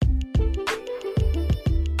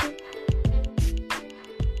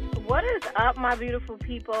up, my beautiful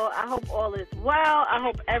people? I hope all is well. I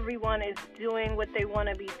hope everyone is doing what they want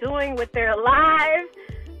to be doing with their lives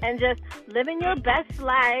and just living your best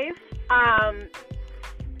life.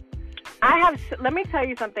 Let me tell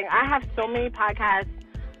you something. I have so many podcasts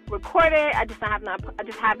recorded. I just have not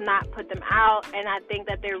put them out, and I think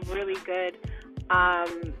that they're really good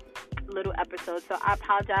little episodes. So I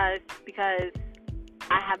apologize because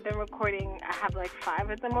I have been recording. I have like 5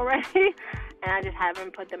 of them already, and I just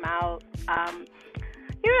haven't put them out. I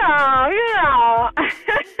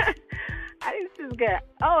think this is good.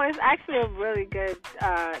 Oh, it's actually really good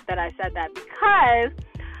that I said that because,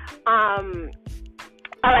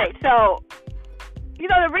 all right, so,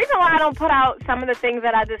 the reason why I don't put out some of the things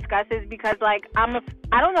that I discuss is because, like, I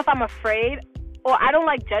don't know if I'm afraid or I don't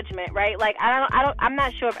like judgment, right? Like, I'm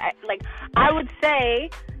not sure if, I would say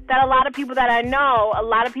that a lot of people that I know, a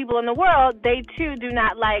lot of people in the world, they too do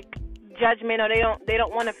not like judgment, or they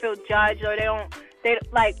don't want to feel judged, or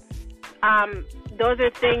those are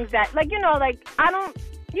things that,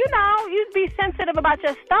 you be sensitive about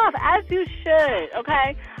your stuff, as you should,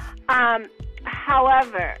 okay?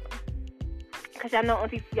 However, because I'm about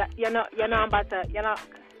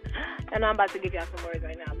to give y'all some words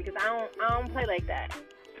right now, because I don't play like that.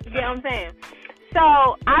 You get what I'm saying? So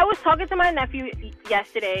I was talking to my nephew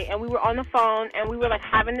yesterday, and we were on the phone, and we were like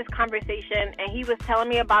having this conversation, and he was telling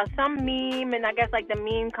me about some meme, and I guess like the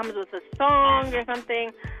meme comes with a song or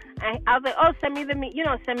something. And I was like, oh, send me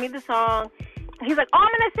the song. He's like, oh,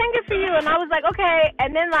 I'm gonna sing it for you, and I was like, okay.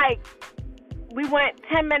 And then like we went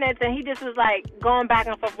 10 minutes, and he just was like going back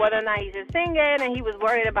and forth whether or not he should sing it, and he was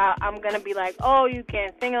worried about I'm gonna be like, oh, you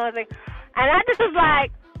can't sing it, and I just was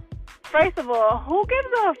like, first of all, who gives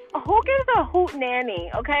a hoot nanny,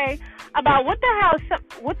 okay, about what the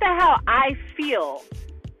hell I feel?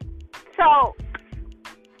 So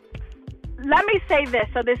let me say this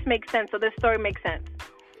so this makes sense, so this story makes sense.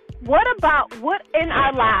 What in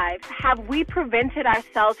our lives have we prevented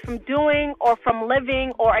ourselves from doing or from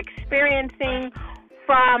living or experiencing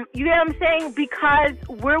from, you know what I'm saying, because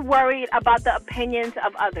we're worried about the opinions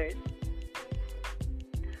of others?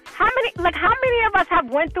 How many of us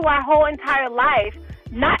have went through our whole entire life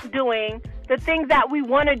not doing the things that we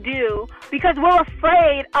want to do because we're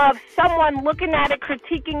afraid of someone looking at it,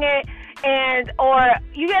 critiquing it, or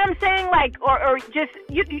you get what I'm saying, or just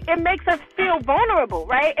it makes us feel vulnerable,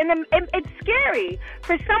 right? And it's scary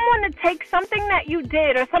for someone to take something that you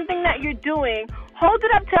did or something that you're doing, hold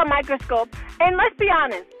it up to a microscope, and let's be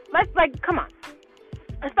honest, come on,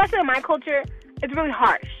 especially in my culture, it's really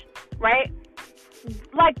harsh, right?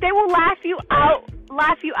 Like, they will laugh you out,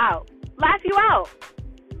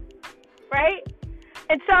 right?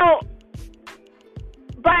 And so,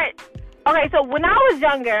 so when I was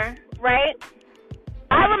younger, right,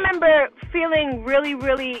 I remember feeling really,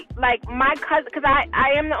 really, like, my cousin, because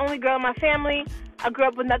I am the only girl in my family. I grew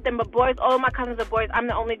up with nothing but boys. All of my cousins are boys. I'm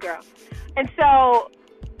the only girl. And so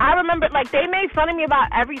I remember, like, they made fun of me about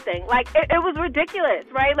everything. Like, it was ridiculous,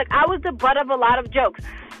 right? Like, I was the butt of a lot of jokes.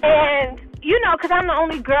 And, because I'm the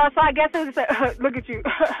only girl, so I guess it was like, look at you.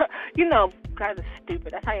 Guys are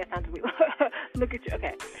stupid. That's how you sound to me. Look at you.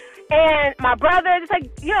 Okay. And my brother, just like,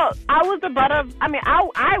 I was the butt of, I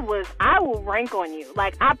will rank on you.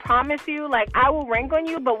 Like, I promise you, like, I will rank on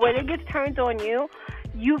you, but when it gets turned on you,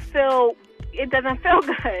 it doesn't feel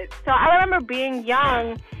good. So I remember being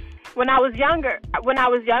young, when I was younger,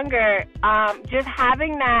 just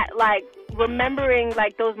having that, like, remembering,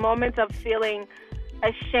 like, those moments of feeling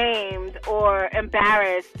ashamed or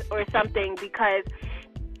embarrassed or something because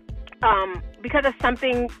of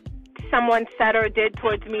something someone said or did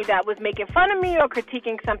towards me that was making fun of me or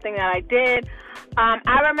critiquing something that I did.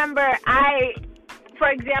 I remember for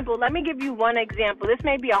example, let me give you one example. This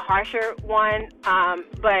may be a harsher one,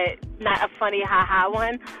 but not a funny ha-ha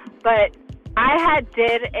one. But I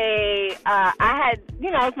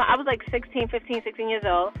was like 15, 16 years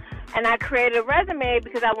old, and I created a resume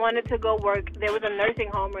because I wanted to go work. There was a nursing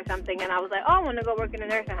home or something, and I was like, oh, I want to go work in a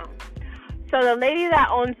nursing home. So the lady that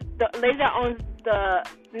owns the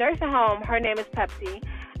nursing home, her name is Pepsi.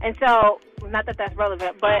 And so, not that that's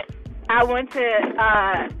relevant, but I went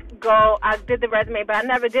to I did the resume, but I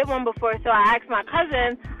never did one before. So I asked my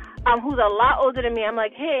cousin, who's a lot older than me, I'm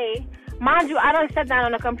like, hey, mind you, I don't sit down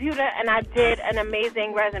on a computer, and I did an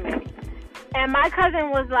amazing resume. And my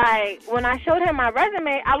cousin was like, when I showed him my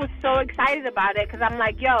resume, I was so excited about it because I'm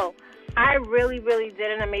like, yo, I really, really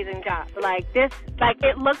did an amazing job. Like, this, like,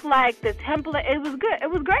 it looked like the template. It was good.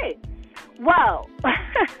 It was great. Well,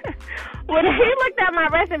 when he looked at my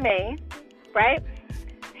resume, right,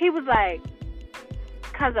 he was like,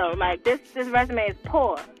 Cuzzo, like, this resume is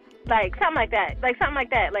poor. like something like that,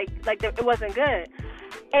 it wasn't good.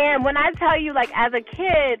 And when I tell you, like, as a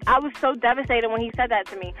kid, I was so devastated when he said that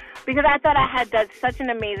to me because I thought I had done such an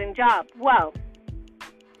amazing job. Well,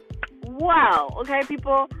 okay,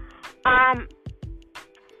 people,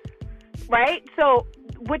 right? So,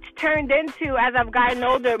 which turned into, as I've gotten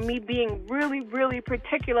older, me being really, really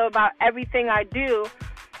particular about everything I do,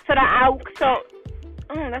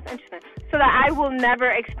 that's interesting. So that I will never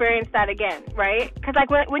experience that again, right? Because like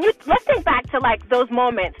when you let's think back to like those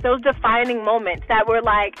moments, those defining moments that were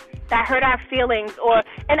like that hurt our feelings,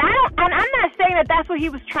 and I'm not saying that that's what he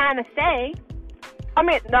was trying to say. I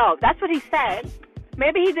mean, no, that's what he said.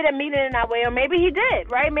 Maybe he didn't mean it in that way, or maybe he did,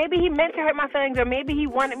 right? Maybe he meant to hurt my feelings, or maybe he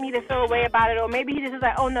wanted me to feel a way about it, or maybe he just was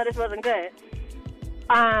like, oh no, this wasn't good.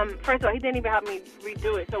 First of all, he didn't even help me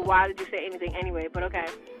redo it, so why did you say anything anyway? But okay.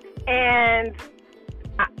 And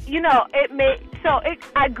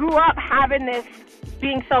I grew up having this,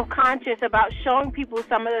 being self-conscious about showing people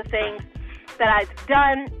some of the things that I've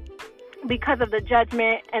done because of the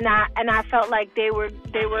judgment, and I felt like they were,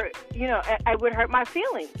 I would hurt my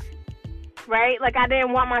feelings, right? Like I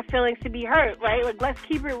didn't want my feelings to be hurt, right? Like let's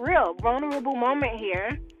keep it real, vulnerable moment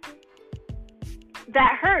here.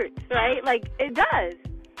 That hurts, right? Like it does.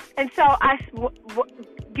 And so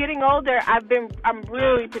getting older, I'm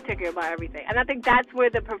really particular about everything, and I think that's where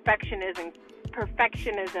the perfectionism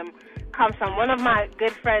comes from. One of my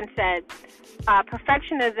good friends said,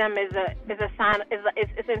 perfectionism is a sign, is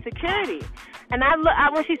insecurity. And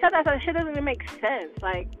when she said that, I thought, shit doesn't even make sense.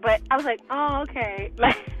 Like, but I was like, oh, okay,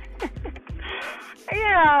 like,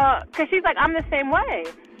 because she's like, I'm the same way.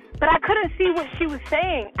 But I couldn't see what she was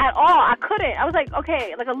saying at all. I couldn't. I was like,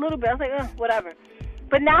 okay, like a little bit. I was like, whatever.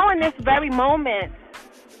 But now in this very moment,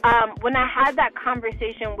 when I had that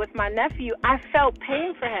conversation with my nephew, I felt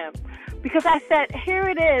pain for him because I said, here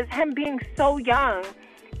it is, him being so young,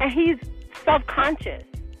 and he's self-conscious.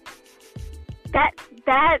 That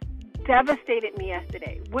devastated me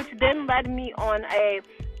yesterday, which then led me on a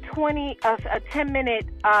 10-minute,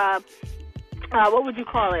 what would you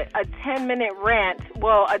call it? A 10-minute rant.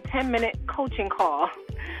 Well, a 10-minute coaching call.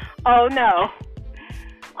 Oh no,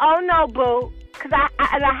 boo. Because I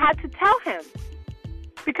had to tell him.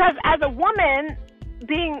 Because as a woman,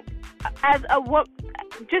 being a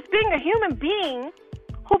human being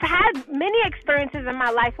who've had many experiences in my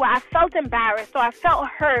life where I felt embarrassed, or I felt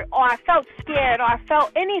hurt, or I felt scared, or I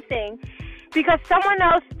felt anything because of someone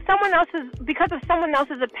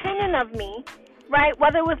else's opinion of me, right?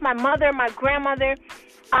 Whether it was my mother, my grandmother,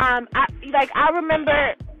 I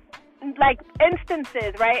remember like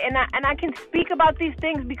instances, right? And I can speak about these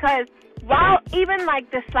things because while even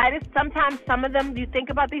like the slightest, sometimes some of them you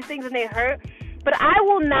think about these things and they hurt, but I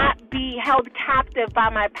will not be held captive by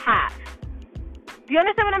my past. Do you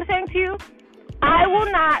understand what I'm saying to you? I will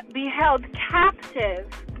not be held captive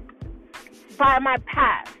by my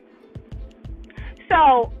past.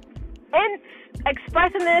 So in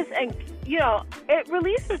expressing this, and it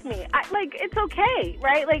releases me. It's okay,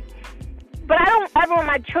 right? Like, but I don't ever want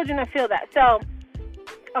my children to feel that. So,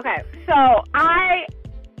 okay, so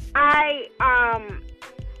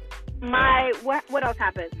what else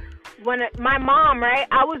happened? When my mom, right,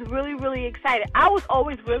 I was really, really excited. I was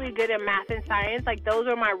always really good at math and science. Like, those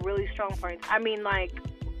are my really strong points. I mean, like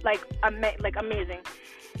amazing.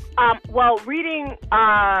 Well, reading,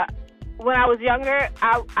 when I was younger,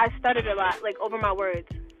 I studied a lot, like, over my words.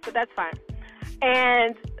 But that's fine.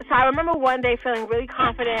 And so I remember one day feeling really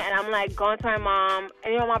confident, and I'm, like, going to my mom.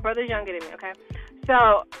 And, my brother's younger than me, okay?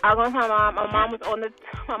 So I was going to my mom. My mom was on the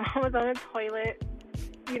toilet,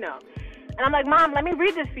 And I'm like, Mom, let me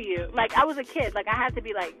read this for you. Like, I was a kid. Like, I had to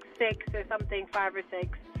be, like, 6 or something, 5 or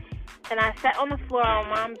 6. And I sat on the floor.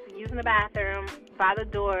 Mom's using the bathroom by the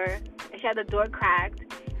door. And she had the door cracked.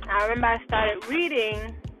 And I remember I started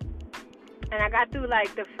reading. And I got through,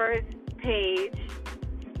 like, the first page,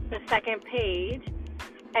 the second page.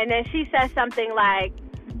 And then she said something like,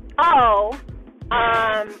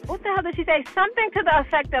 what the hell did she say? Something to the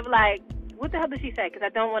effect of, like, what the hell did she say? Because I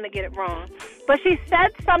don't want to get it wrong. But she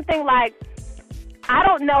said something like, I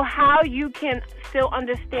don't know how you can still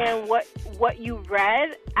understand what you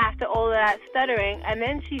read after all of that stuttering. And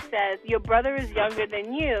then she says, your brother is younger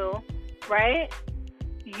than you, right?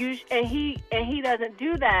 And he doesn't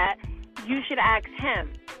do that. You should ask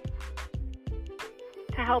him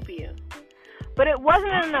to help you. But it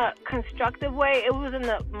wasn't in a constructive way. It was in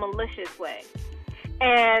a malicious way.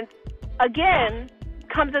 And again,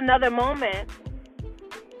 comes another moment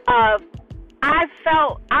of I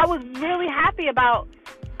was really happy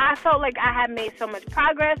I felt like I had made so much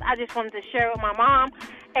progress. I just wanted to share it with my mom.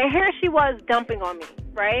 And here she was dumping on me,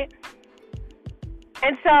 right?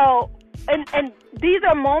 And so, and these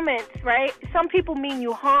are moments, right? Some people mean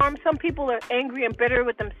you harm. Some people are angry and bitter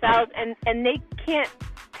with themselves, and they can't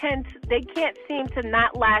seem to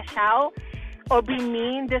not lash out or be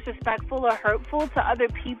mean, disrespectful, or hurtful to other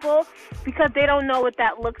people because they don't know what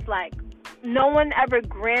that looks like. No one ever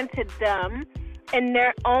granted them in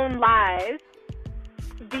their own lives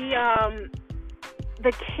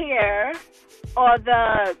the care or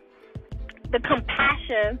the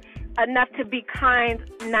compassion enough to be kind,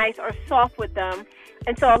 nice, or soft with them.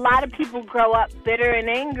 And so a lot of people grow up bitter and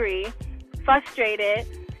angry, frustrated,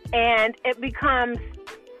 and it becomes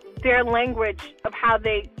their language of how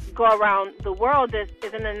they go around the world is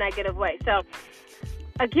in a negative way. So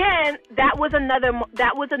again, that was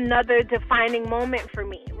another defining moment for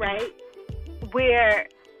me, right? Where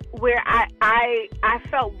I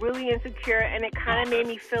felt really insecure, and it kind of made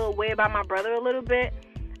me feel a way about my brother a little bit.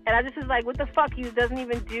 And I just was like, what the fuck? He doesn't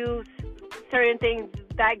even do certain things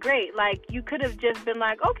that great. Like, you could have just been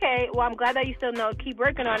like, okay, well, I'm glad that you still know, keep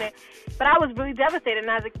working on it. But I was really devastated. And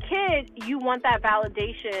as a kid, you want that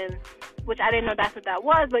validation, which I didn't know that's what that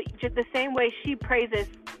was. But just the same way she praises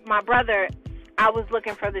my brother, I was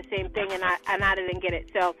looking for the same thing, and I didn't get it.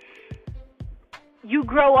 So you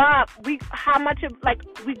grow up, we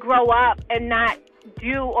grow up and not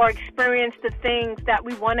do or experience the things that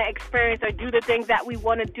we want to experience, or do the things that we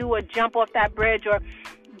want to do, or jump off that bridge, or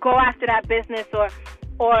go after that business, or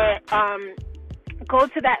go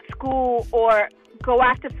to that school, or go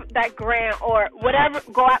after that grant, or whatever,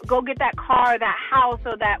 go get that car, that house,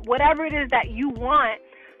 or that whatever it is that you want.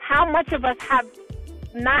 How much of us have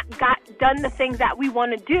not done the things that we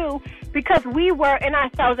want to do because we were in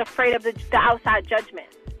ourselves afraid of the outside judgment?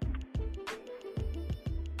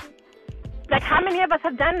 Like, how many of us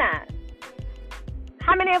have done that?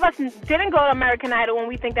 How many of us didn't go to American Idol when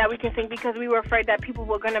we think that we can sing because we were afraid that people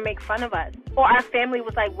were going to make fun of us? Or our family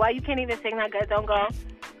was like, well, you can't even sing that good, don't go.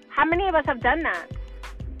 How many of us have done that?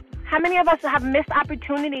 How many of us have missed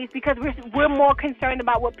opportunities because we're more concerned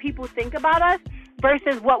about what people think about us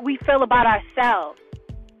versus what we feel about ourselves?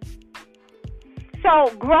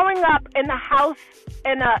 So growing up in the house,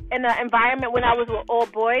 in an environment when I was with all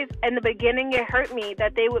boys, in the beginning it hurt me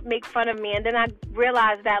that they would make fun of me, and then I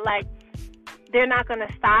realized that, like, they're not going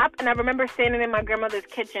to stop. And I remember standing in my grandmother's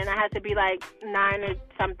kitchen. I had to be like 9 or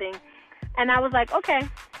something, and I was like, okay.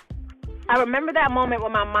 I remember that moment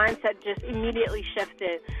when my mindset just immediately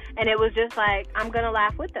shifted, and it was just like, I'm going to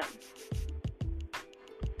laugh with them.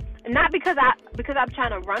 And not because I'm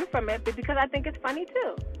trying to run from it, but because I think it's funny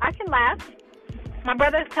too. I can laugh. My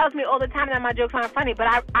brother tells me all the time that my jokes aren't funny, but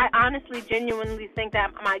I honestly, genuinely think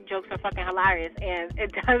that my jokes are fucking hilarious, and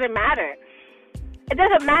it doesn't matter. It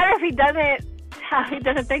doesn't matter if he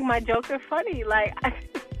doesn't think my jokes are funny. Like,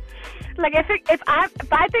 if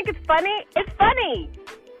I think it's funny, it's funny.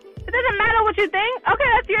 It doesn't matter what you think. Okay,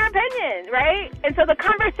 that's your opinion, right? And so the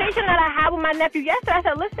conversation that I had with my nephew yesterday, I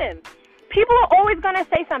said, listen, people are always gonna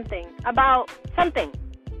say something about something,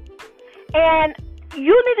 and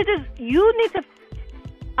you need to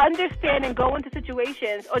understand and go into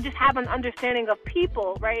situations, or just have an understanding of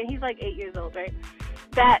people, right? And he's like 8 years old, right?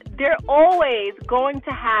 That they're always going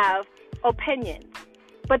to have opinions,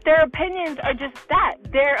 but their opinions are just that,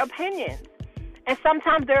 their opinions. And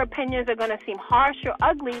sometimes their opinions are going to seem harsh or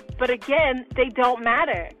ugly, but again, they don't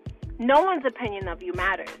matter. No one's opinion of you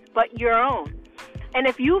matters but your own. And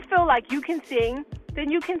if you feel like you can sing, then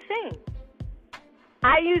you can sing.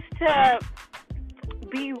 I used to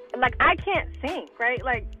be like, I can't sing, right?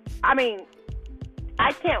 Like, I mean,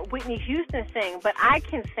 I can't Whitney Houston sing, but I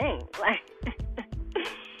can sing. Like,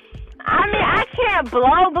 I mean, I can't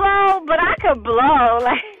blow, but I could blow.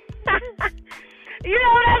 Like, you know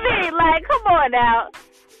what I mean? Like, come on now.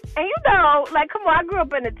 And you know, like, come on, I grew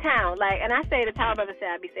up in the town, like, and I say the town, brother said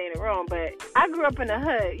I'd be saying it wrong, but I grew up in the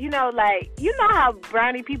hood. You know, like, you know how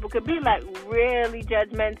brownie people could be, like, really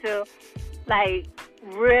judgmental, like,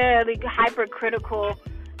 really hypercritical,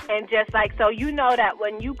 and just like, so you know that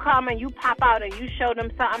when you come and you pop out and you show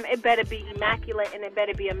them something, it better be immaculate and it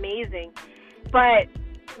better be amazing. But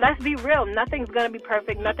let's be real, nothing's going to be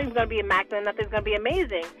perfect, nothing's going to be immaculate, nothing's going to be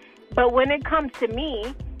amazing. But when it comes to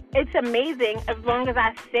me, it's amazing as long as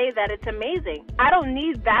I say that it's amazing. I don't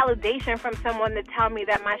need validation from someone to tell me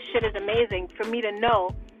that my shit is amazing for me to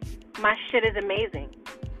know my shit is amazing.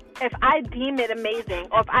 If I deem it amazing,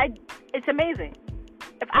 or it's amazing.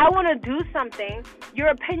 If I want to do something, your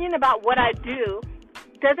opinion about what I do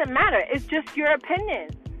doesn't matter. It's just your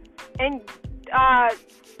opinion. And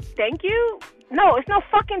thank you? No, it's no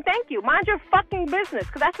fucking thank you. Mind your fucking business,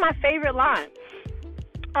 because that's my favorite line.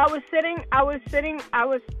 I was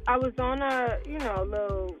on a,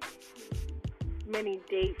 little mini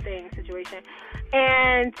date thing situation.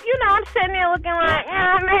 And, you know, I'm sitting there looking like, you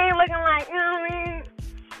know what I mean? Looking like, you know what I mean?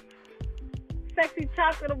 Sexy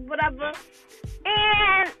chocolate or whatever.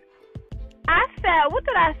 And I said, what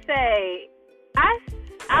did I say?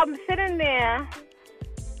 I'm sitting there,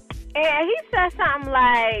 and he said something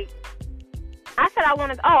like, I said I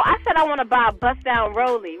want to buy a bust down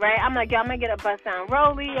rollie, right? I'm like, yo, I'm gonna get a bust down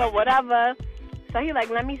rollie or whatever. So he like,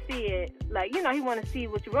 let me see it. Like, you know, he want to see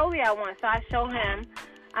which rollie I want. So I show him.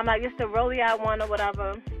 I'm like, it's the rollie I want or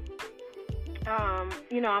whatever.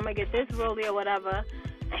 You know, I'm gonna get this rollie or whatever.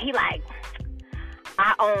 And he like,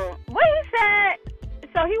 I own. What he said?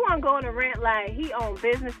 So he want to go on a rant like he own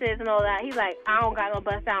businesses and all that. He's like, I don't got no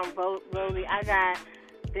bust down rollie. I got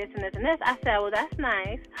this and this and this. I said, well, that's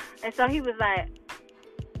nice. And so he was like,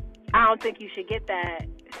 I don't think you should get that.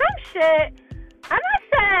 Some shit. And I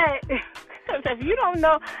said, if you don't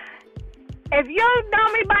know, if you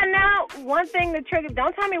know me by now, one thing to trigger,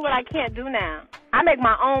 don't tell me what I can't do now. I make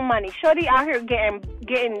my own money. Shorty out here getting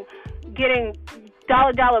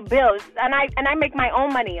dollar bills, and I make my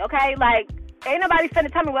own money. Okay, like. Ain't nobody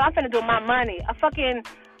finna tell me what I'm finna do with my money. A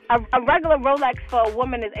regular Rolex for a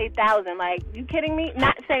woman is $8,000. Like, you kidding me?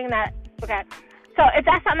 Not saying that. Okay. So if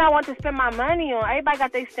that's something I want to spend my money on, everybody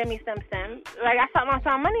got their stem. Like, that's something I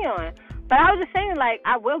spend money on. But I was just saying, like,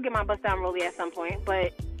 I will get my bust down rollie at some point,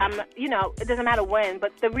 but I'm, you know, it doesn't matter when.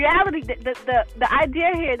 But the reality, the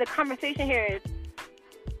idea here, the conversation here is,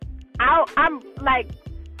 I'm like,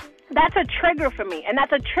 that's a trigger for me. And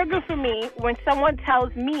that's a trigger for me when someone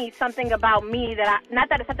tells me something about me not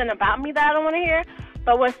that it's something about me that I don't want to hear,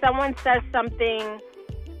 but when someone says something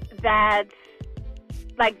that's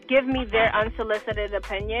like, give me their unsolicited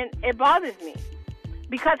opinion, it bothers me.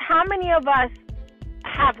 Because how many of us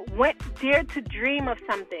have dared to dream of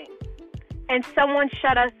something and someone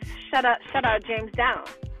shut our dreams down?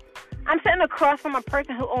 I'm sitting across from a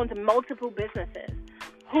person who owns multiple businesses,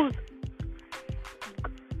 who's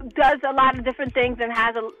does a lot of different things and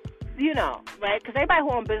has you know, right? Because everybody who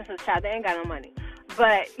owns businesses, child, they ain't got no money.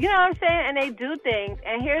 But, you know what I'm saying? And they do things.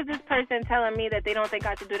 And here's this person telling me that they don't think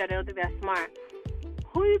I should do that. They don't think that's smart.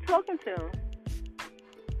 Who are you talking to?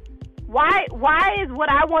 Why is what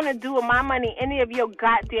I want to do with my money any of your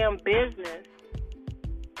goddamn business?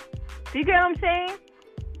 Do you get what I'm saying?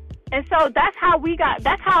 And so that's how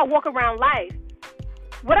I walk around life.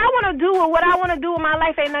 What I want to do with what I want to do with my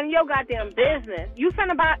life ain't none of your goddamn business. You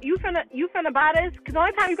finna buy this? Because the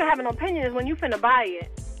only time you can have an opinion is when you finna buy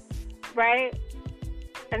it. Right?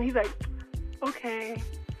 And he's like, okay.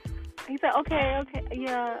 He's like, okay,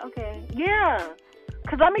 yeah, okay. Yeah.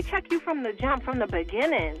 Because let me check you from the jump, from the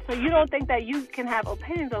beginning. So you don't think that you can have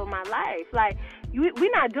opinions over my life. Like,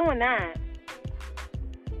 we're not doing that.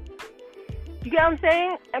 You get what I'm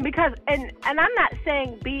saying? And because, and I'm not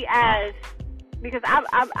saying be as, because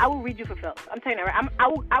I will read you for filth. I'm telling you that, right?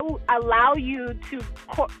 I will allow you to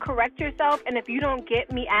correct yourself. And if you don't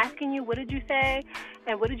get me asking you, what did you say?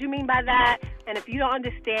 And what did you mean by that? And if you don't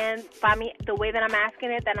understand by me the way that I'm asking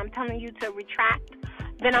it, then I'm telling you to retract,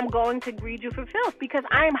 then I'm going to read you for filth, because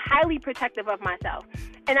I am highly protective of myself.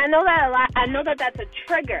 And I know that a lot. I know that that's a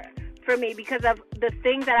trigger for me because of the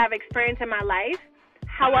things that I've experienced in my life.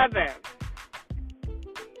 However,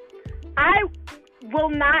 I will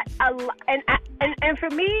not allow, and for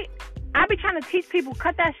me, I be trying to teach people,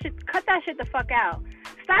 cut that shit the fuck out.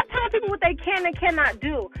 Stop telling people what they can and cannot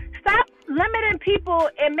do. Stop limiting people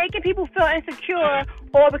and making people feel insecure,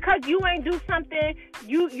 or because you ain't do something,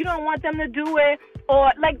 you don't want them to do it,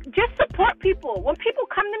 or like, just support people. When people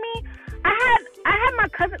come to me, I had my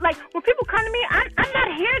cousin, like, when people come to me, I'm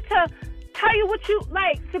not here to tell you what you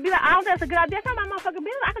like, to be like, I don't think that's a good idea. That's not my motherfucking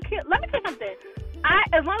business. I could kill. Let me tell you something.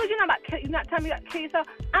 As long as you're not telling me you got to kill yourself,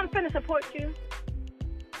 I'm finna support you.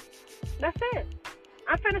 That's it.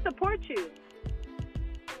 I'm finna support you.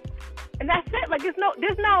 And that's it. Like, there's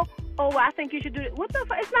no, oh, I think you should do it. What the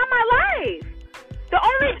fuck? It's not my life. The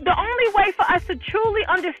only way for us to truly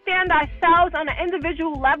understand ourselves on an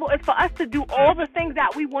individual level is for us to do all the things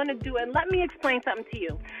that we want to do. And let me explain something to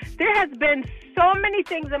you. There has been so many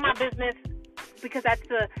things in my business, because that's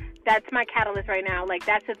my catalyst right now. Like,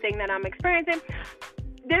 that's the thing that I'm experiencing.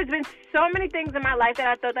 There's been so many things in my life that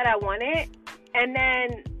I thought that I wanted, and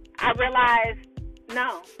then I realized,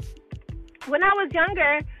 no. When I was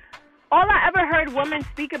younger, all I ever heard women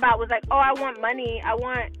speak about was like, oh, I want money. I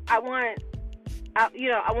want a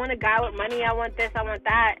guy with money. I want this, I want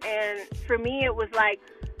that. And for me, it was like,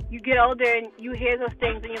 you get older and you hear those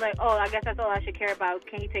things and you're like, oh, I guess that's all I should care about.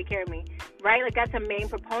 Can he take care of me? Right? Like, that's a main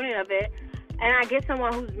proponent of it. And I get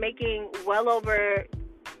someone who's making well over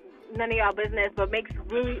none of y'all business, but makes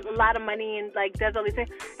really a lot of money and, like, does all these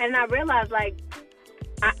things. And I realized, like,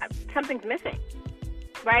 something's missing,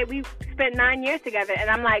 right? We spent 9 years together, and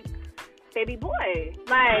I'm like, baby boy,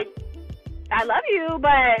 like, I love you,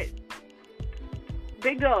 but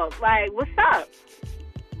big dog, like, what's up?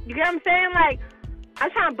 You get what I'm saying? Like, I'm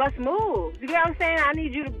trying to bust moves. You get what I'm saying? I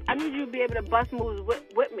need you to be able to bust moves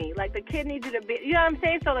with me. Like, the kid needs you to be, you know what I'm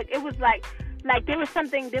saying? So, like, it was like there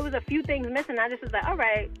was a few things missing. I just was like, all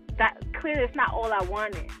right, that clearly it's not all I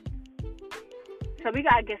wanted. So we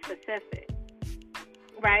gotta get specific,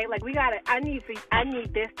 right? Like, I need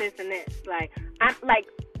this, and this.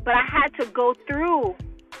 But I had to go through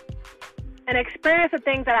and experience the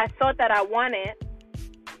things that I thought that I wanted,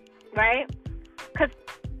 right? Because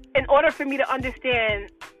in order for me to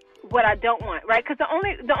understand what I don't want, right? Because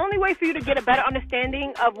the only way for you to get a better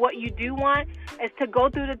understanding of what you do want is to go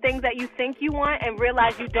through the things that you think you want and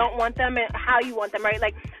realize you don't want them and how you want them, right?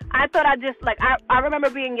 Like, I thought I remember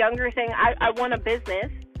being younger saying I want a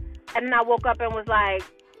business, and then I woke up and was like,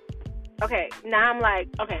 okay, now I'm like,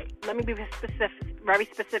 okay, let me be very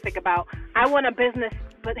specific about, I want a business,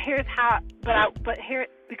 but here's how, but here,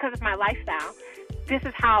 because of my lifestyle, this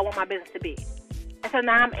is how I want my business to be. And so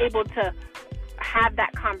now I'm able to have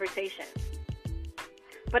that conversation.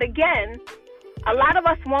 But again, a lot of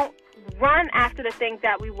us won't run after the things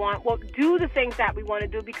that we want, won't do the things that we want to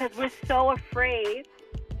do because we're so afraid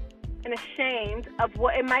and ashamed of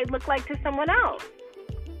what it might look like to someone else.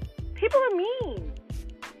 People are mean.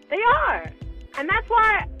 They are. And that's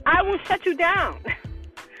why I will shut you down.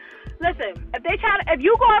 Listen, if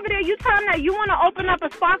you go over there, you tell them that you want to open up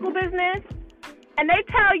a sparkle business, and they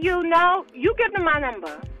tell you no, you give them my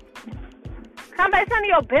number. It's none of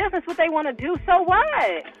your business what they want to do. So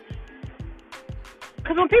what?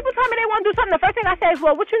 Because when people tell me they want to do something, the first thing I say is,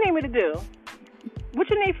 well, what you need me to do? What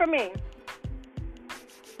you need from me?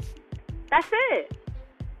 That's it.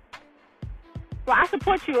 Well, I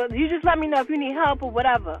support you. You just let me know if you need help or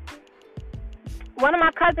whatever. One of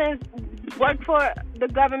my cousins worked for the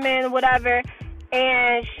government or whatever,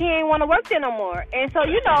 and she ain't want to work there no more. And so,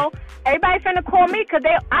 everybody finna call me because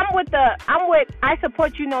I'm with I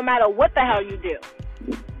support you no matter what the hell you do,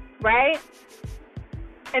 right?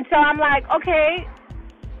 And so I'm like, okay,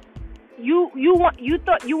 you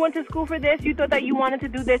thought you went to school for this, you thought that you wanted to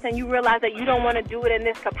do this, and you realize that you don't want to do it in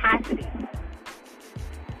this capacity.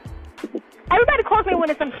 Everybody calls me when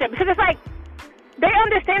it's some shit because it's like they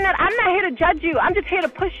understand that I'm not here to judge you. I'm just here to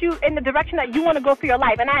push you in the direction that you want to go for your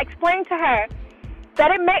life. And I explained to her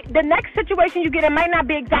that the next situation you get in might not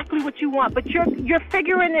be exactly what you want, but you're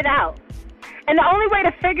figuring it out. And the only way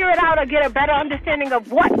to figure it out or get a better understanding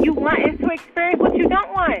of what you want is to experience what you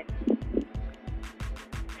don't want.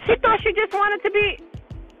 She thought she just wanted to be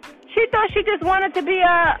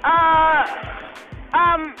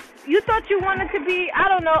you thought you wanted to be, I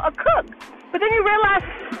don't know, a cook. But then you realize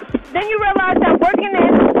that working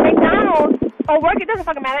in McDonald's it doesn't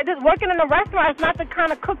fucking matter. Just working in a restaurant is not the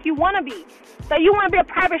kind of cook you want to be. That you want to be a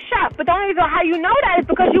private chef. But the only reason how you know that is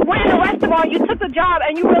because you went in a restaurant, you took the job,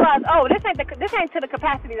 and you realized, oh, this ain't to the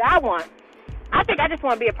capacity that I want. I think I just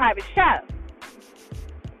want to be a private chef.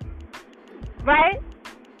 Right?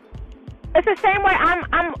 It's the same way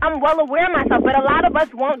I'm well aware of myself, but a lot of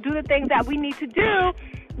us won't do the things that we need to do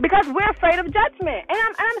because we're afraid of judgment. And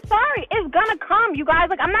I'm sorry, it's gonna come, you guys.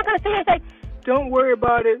 Like, I'm not gonna sit here and say, don't worry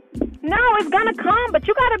about it. No, it's gonna come, but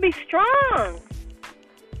you gotta be strong.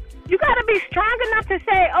 You gotta be strong enough to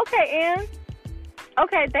say, okay, Ann,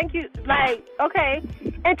 okay, thank you, like, okay,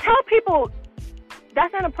 and tell people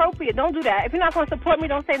that's inappropriate. Don't do that. If you're not gonna support me,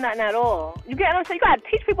 don't say nothing at all. You get what I'm saying? You gotta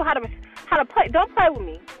teach people how to play. Don't play with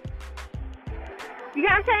me. You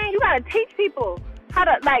get what I'm saying? You gotta teach people how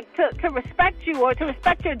to, like, to respect you or to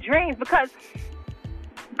respect your dreams, because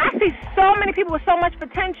I see so many people with so much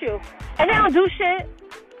potential and they don't do shit.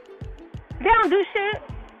 They don't do shit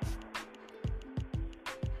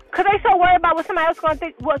because they so worried about what somebody else gonna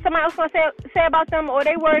think, what somebody else gonna say about them, or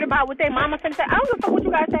they worried about what their mama finna say. I don't give a fuck what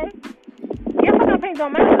you guys say. Your fucking opinions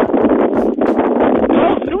don't matter.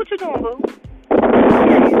 Do what you're doing, boo.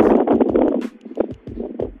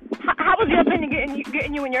 How was your opinion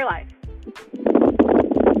getting you in your life?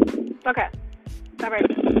 Okay. All right.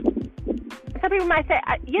 Some people might say,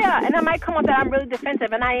 yeah, and it might come up that I'm really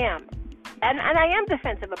defensive, and I am. And I am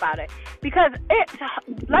defensive about it. Because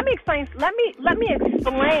let me explain this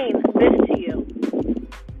to you.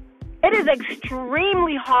 It is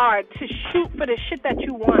extremely hard to shoot for the shit that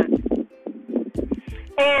you want.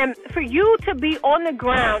 And for you to be on the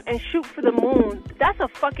ground and shoot for the moon, that's a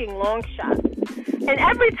fucking long shot. And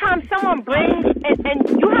every time someone brings, and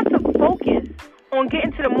you have to focus on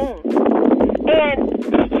getting to the moon. And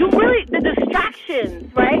you really, the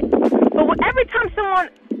distractions, right? But every time someone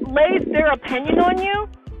lays their opinion on you,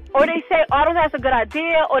 or they say, oh, I don't think that's a good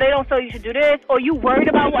idea, or they don't feel you should do this, or you worried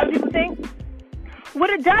about what other people think, what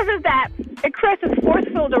it does is that it creates this force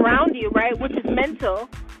field around you, right, which is mental,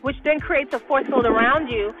 which then creates a force field around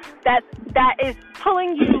you that is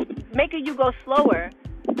pulling you, making you go slower,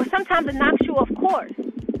 but sometimes it knocks you off course.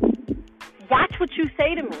 Watch what you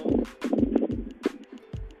say to me.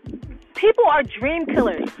 People are dream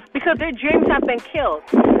killers because their dreams have been killed.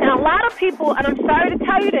 And a lot of people, and I'm sorry to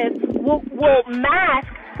tell you this, will mask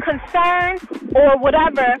concern or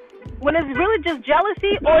whatever when it's really just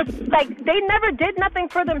jealousy, or like they never did nothing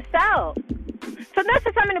for themselves. So that's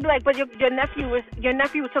just something to be like, but your nephew was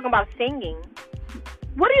talking about singing.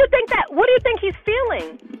 What do you think he's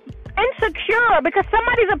feeling? Insecure because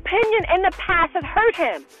somebody's opinion in the past has hurt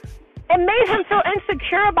him. It made him feel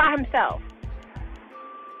insecure about himself.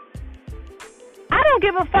 I don't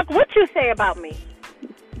give a fuck what you say about me.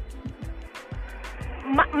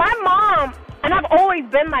 My mom, and I've always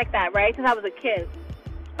been like that, right, since I was a kid.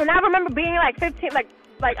 And I remember being like 15, like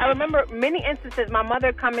I remember many instances my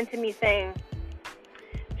mother coming to me saying,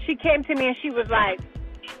 she came to me and she was like,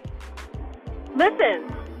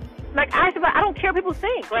 listen, like I don't care what people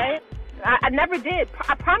think, right? I never did.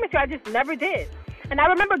 I promise you, I just never did. And I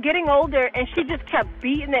remember getting older and she just kept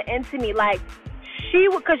beating it into me, like she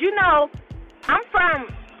would, because you know, my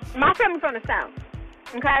family's from the South,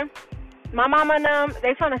 okay? My mama and them,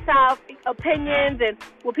 they from the South, opinions and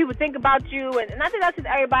what people think about you, and I think that's just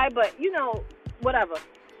everybody, but you know, whatever.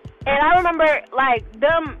 And I remember, like,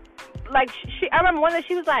 them, like, I remember one day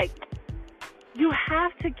she was like, you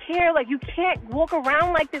have to care, like, you can't walk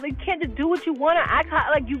around like this, like, you can't just do what you want to act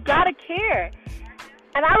like, you gotta care.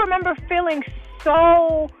 And I remember feeling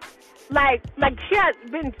so, like she had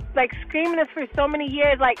been, like, screaming this for so many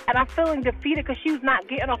years, like, and I'm feeling defeated because she was not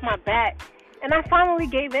getting off my back. And I finally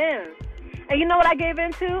gave in. And you know what I gave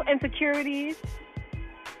into? Insecurities,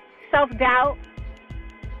 self-doubt.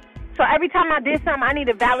 So every time I did something, I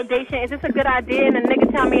needed validation. Is this a good idea? And the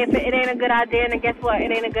nigga tell me if it ain't a good idea, and then guess what?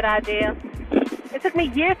 It ain't a good idea. It took me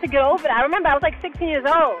years to get over that. I remember I was like 16 years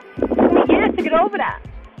old. It took me years to get over that.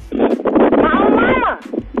 My own mama.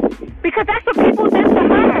 Because that's what people did to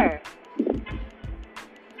her.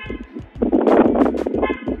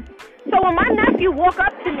 So when my nephew walk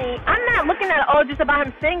up to me, I'm not looking at, oh, just about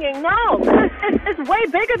him singing. No, it's way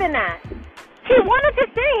bigger than that. He wanted to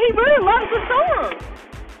sing. He really loves the song.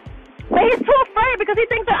 But he's too afraid because he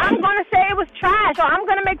thinks that I'm going to say it was trash, or I'm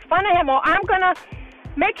going to make fun of him, or I'm going to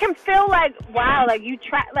make him feel like, wow, like you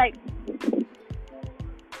like,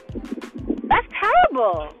 that's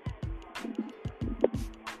terrible.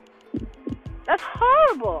 That's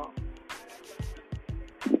horrible.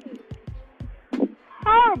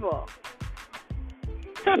 Horrible.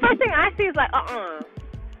 So the first thing I see is like,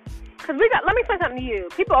 because let me say something to you.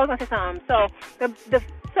 People always want to say something. So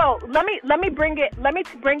so let me bring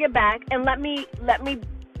it back, and let me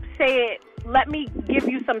say it. Let me give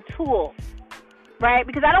you some tools, right?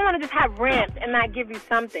 Because I don't want to just have rants and not give you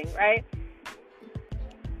something, right?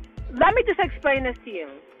 Let me just explain this to you.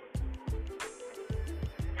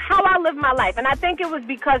 How I live my life. And I think it was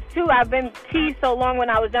because, too, I've been teased so long when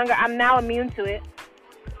I was younger, I'm now immune to it.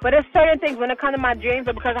 But there's certain things when it comes to my dreams,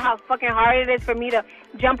 or because of how fucking hard it is for me to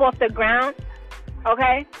jump off the ground,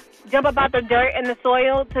 okay? Jump up out the dirt and the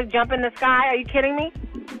soil to jump in the sky. Are you kidding me?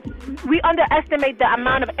 We underestimate the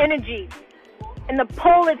amount of energy and the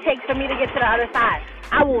pull it takes for me to get to the other side.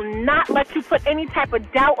 I will not let you put any type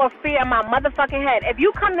of doubt or fear in my motherfucking head. If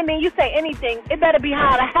you come to me and you say anything, it better be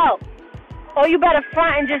how to help. Or you better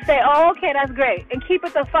front and just say, oh, okay, that's great. And keep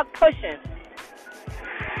it the fuck pushing.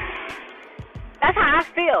 That's how I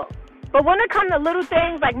feel. But when it comes to little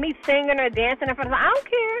things like me singing or dancing in front of, I don't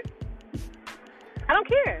care. I don't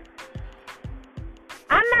care.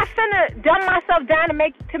 I'm not finna dumb myself down to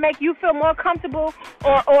make you feel more comfortable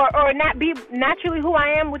or not be naturally who I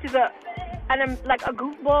am, which is like a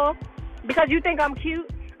goofball, because you think I'm cute.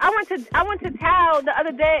 I went to Tao the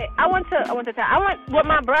other day. I went with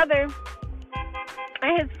my brother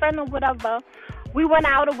and his friend or whatever. We went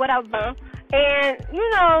out or whatever, and you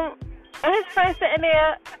know, and his friend sitting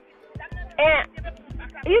there, and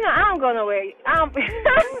you know, I don't go nowhere.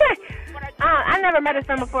 I never met his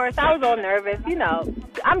friend before, so I was all nervous. You know,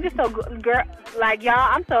 I'm just so girl, like y'all.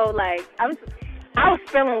 I'm so like I was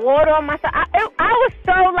spilling water on myself. I was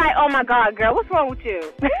so like, oh my God, girl, what's wrong with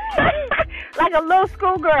you? Like a little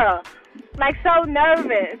schoolgirl, like so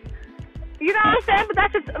nervous. You know what I'm saying? But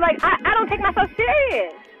that's just like I don't take myself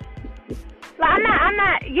serious. Like I'm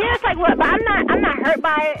not. Yeah, it's like what? But I'm not hurt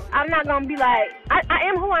by it. I'm not gonna be like I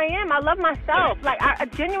am who I am. I love myself. Like I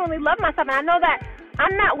genuinely love myself, and I know that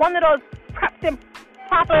I'm not one of those prepped and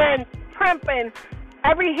proper and primp and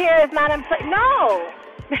every hair is not in place. No.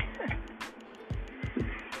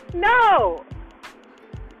 No.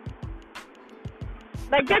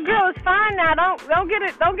 Like, your girl is fine now. Don't get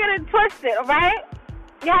it twisted, all right?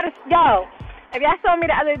 You gotta go. If y'all saw me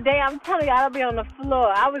the other day, I'm telling y'all, I'll be on the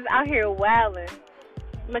floor. I was out here wailing,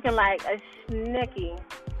 looking like a snicky,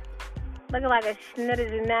 looking like a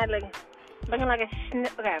snitty, looking like a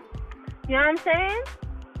okay. You know what I'm saying?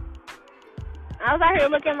 I was out here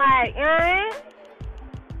looking like, you know what I mean?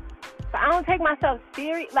 But I don't take myself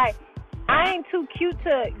serious. Like, I ain't too cute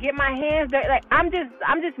to get my hands dirty. Like, I'm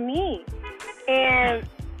just me. And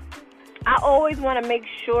I always want to make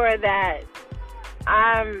sure that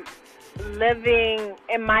I'm living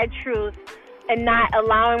in my truth and not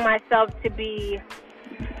allowing myself to be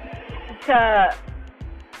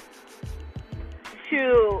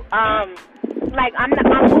like I'm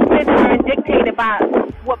moving or dictated by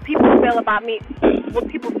what people feel about me, what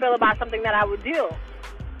people feel about something that I would do.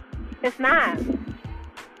 It's not.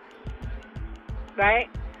 Right?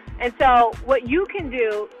 And so what you can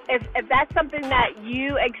do, if that's something that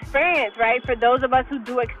you experience, right, for those of us who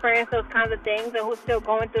do experience those kinds of things and who's still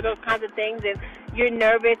going through those kinds of things and you're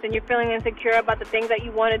nervous and you're feeling insecure about the things that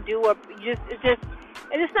you want to do, or it's just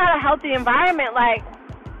not a healthy environment, like,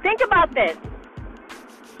 think about this.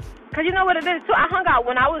 Because you know what it is, too? I hung out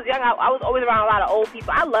when I was young. I was always around a lot of old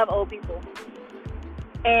people. I love old people.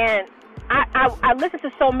 And I listened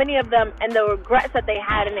to so many of them and the regrets that they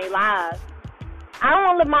had in their lives. I don't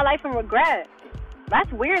want to live my life in regret.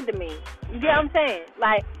 That's weird to me. You get what I'm saying?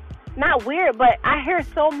 Like, not weird, but I hear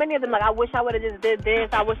so many of them, like, I wish I would have just did this.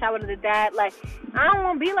 I wish I would have did that. Like, I don't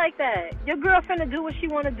want to be like that. Your girl finna do what she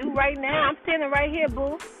want to do right now. I'm standing right here,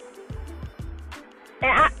 boo.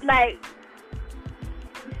 And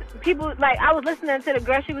people, like, I was listening to the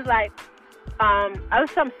girl. She was like, I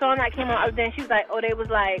was some song that came on other day, and she was like, oh, they was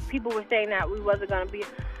like, people were saying that we wasn't going to be...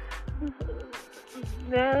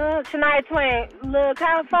 Shania Twain, look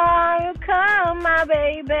how far you come, my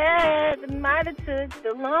baby. It might have took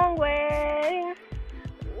the long way.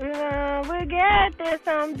 We'll get there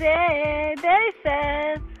someday. They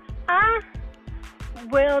said,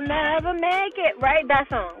 we'll never make it. Right? That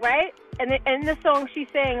song, right? And in the song she's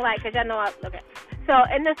saying, like, because I know okay. So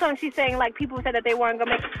in the song she's saying, like, people said that they weren't going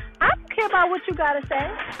to make it. I don't care about what you got to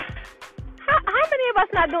say. How many of us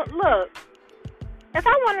not doing, look. If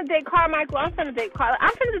I want to date Carmichael, I'm going to date Carl.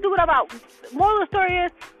 I'm going to do whatever. Moral of the story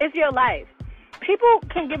is, it's your life. People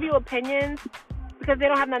can give you opinions because they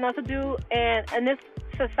don't have nothing else to do. And in this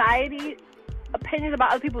society, opinions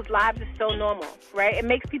about other people's lives is so normal, right? It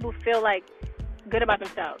makes people feel like good about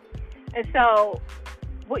themselves. And so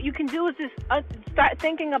what you can do is just start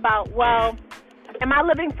thinking about, well, am I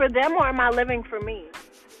living for them or am I living for me?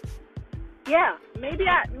 Yeah, maybe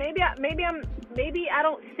I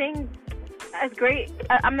don't sing as great.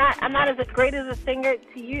 I'm not as great as a singer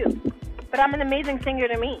to you, but I'm an amazing singer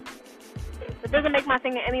to me. It doesn't make my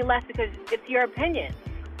singing any less because it's your opinion.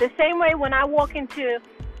 The same way when I walk into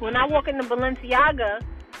Balenciaga,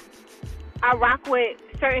 I rock with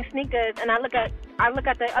certain sneakers, and I look at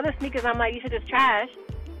the other sneakers. I'm like, you should just trash.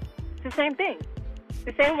 It's the same thing.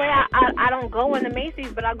 The same way I don't go into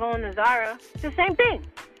Macy's, but I go into Zara. It's the same thing.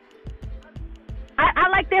 I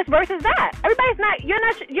like this versus that.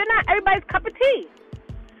 You're not everybody's cup of tea.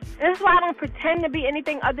 And this is why I don't pretend to be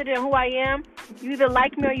anything other than who I am. You either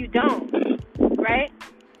like me or you don't, right?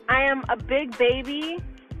 I am a big baby.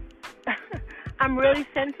 I'm really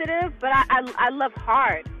sensitive, but I love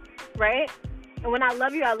hard, right? And when I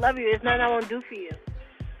love you, there's nothing I won't do for you.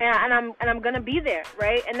 And I'm gonna be there,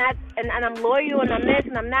 right? And I'm loyal, and I'm this,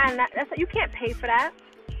 and I'm that, and that. You can't pay for that.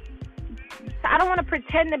 So I don't want to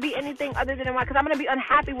pretend to be anything other than because I'm going to be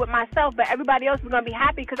unhappy with myself, but everybody else is going to be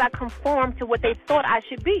happy because I conform to what they thought I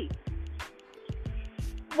should be.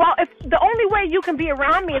 Well, if the only way you can be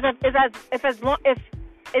around me is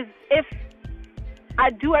if I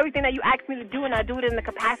do everything that you ask me to do and I do it in the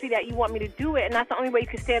capacity that you want me to do it, and that's the only way you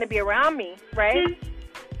can stand to be around me, right?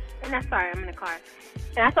 And I'm in the car.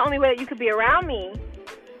 And that's the only way that you could be around me.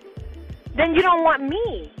 Then you don't want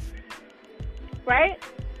me, right?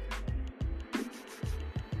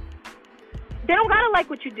 They don't gotta like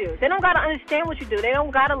what you do. They don't gotta understand what you do. They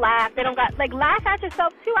don't gotta laugh. They don't got laugh at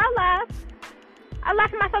yourself too. I laugh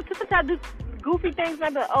at myself too. Sometimes I do goofy things and I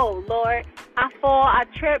be like, oh Lord, I fall, I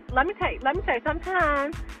trip. Let me tell you,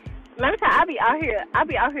 sometimes I be out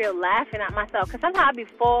here laughing at myself because sometimes I be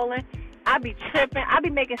falling, I be tripping, I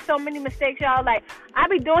be making so many mistakes, y'all. Like I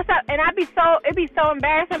be doing stuff and it be so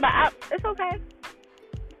embarrassing, but it's okay.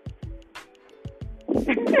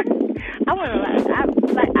 I want to laugh.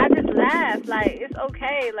 I just laugh. Like, it's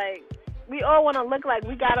okay. Like, we all want to look like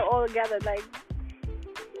we got it all together. Like,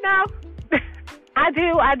 no. I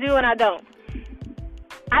do, and I don't.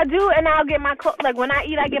 I do, and I'll get my clothes, like, when I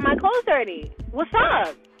eat, I get my clothes dirty. What's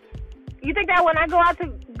up? You think that when I go out to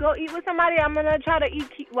go eat with somebody, I'm going to try to eat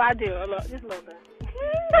cute? Well, I do, just a little bit.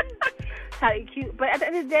 Try to eat cute. But at the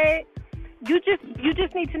end of the day, you just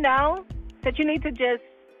need to know that you need to just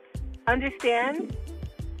understand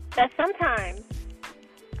that sometimes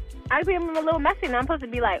I be a little messy, and I'm supposed to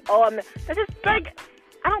be like, that's just, like,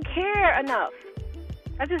 I don't care enough.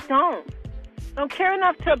 I just don't. I don't care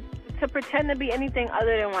enough to pretend to be anything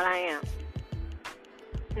other than what I am.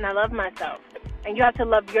 And I love myself. And you have to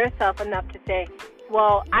love yourself enough to say,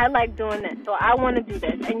 well, I like doing this, so I want to do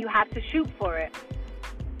this. And you have to shoot for it.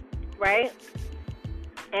 Right?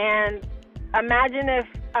 And imagine if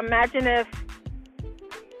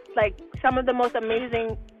like, some of the most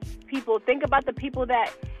amazing people, think about the people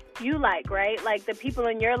that you like, right? Like, the people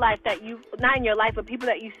in your life that you, not in your life, but people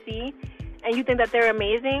that you see, and you think that they're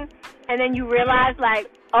amazing, and then you realize, like,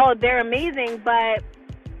 oh, they're amazing, but,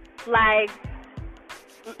 like,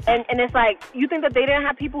 and it's like, you think that they didn't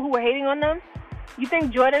have people who were hating on them? You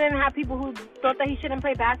think Jordan didn't have people who thought that he shouldn't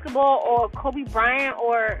play basketball, or Kobe Bryant,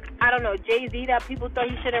 or, I don't know, Jay-Z, that people thought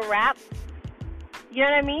he shouldn't rap? You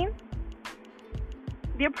know what I mean?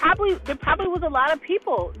 There probably was a lot of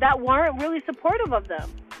people that weren't really supportive of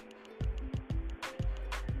them.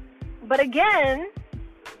 But again,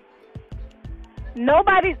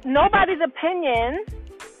 nobody's opinion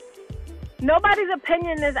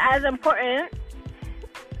is as important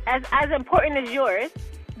as yours.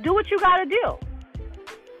 Do what you gotta do.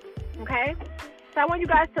 Okay? So I want you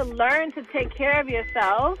guys to learn to take care of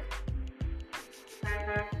yourself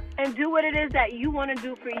and do what it is that you want to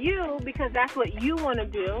do for you, because that's what you want to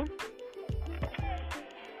do.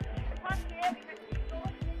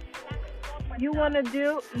 You want to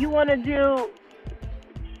do what you want to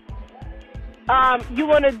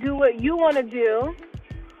do.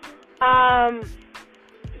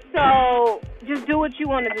 So just do what you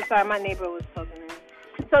want to do. Sorry, my neighbor was talking to me.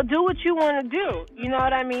 So do what you want to do. You know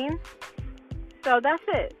what I mean? So that's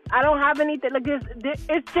it. I don't have anything. Like,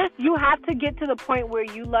 it's just, you have to get to the point where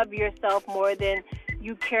you love yourself more than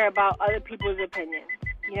you care about other people's opinions.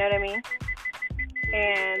 You know what I mean?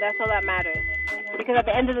 And that's all that matters. Because at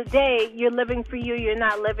the end of the day, you're living for you. You're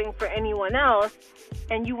not living for anyone else.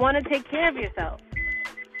 And you want to take care of yourself.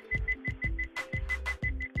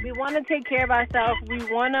 We want to take care of ourselves. We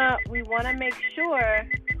wanna make sure.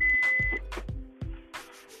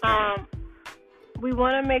 We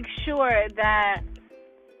want to make sure that.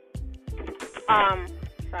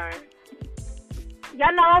 Sorry.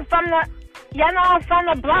 Y'all know I'm from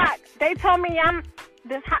the block. They told me I'm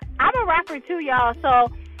a rapper too, y'all. So,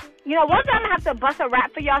 you know, one time I'm gonna have to bust a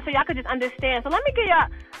rap for y'all so y'all could just understand. So let me give y'all.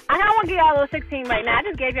 I don't want to give y'all a little 16 right now. I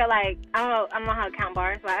just gave y'all, like, I don't know how to count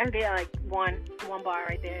bars, but I just gave y'all, like, one bar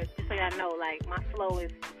right there, just so y'all know, like, my flow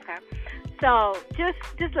is okay. So just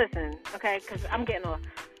listen, okay? Because I'm getting off.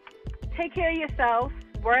 Take care of yourself.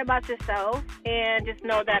 Worry about yourself, and just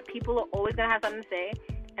know that people are always gonna have something to say.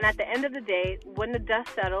 And at the end of the day, when the dust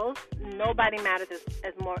settles, nobody matters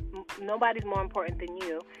nobody's more important than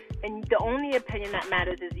you. And the only opinion that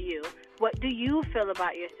matters is you. What do you feel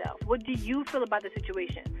about yourself? What do you feel about the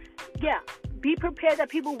situation? Yeah, be prepared that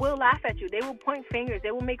people will laugh at you. They will point fingers.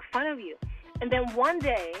 They will make fun of you. And then one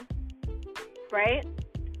day, right,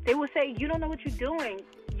 they will say, you don't know what you're doing.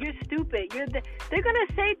 You're stupid. They're going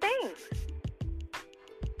to say things.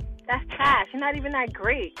 That's trash. You're not even that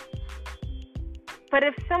great. But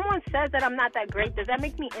if someone says that I'm not that great, does that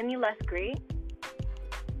make me any less great?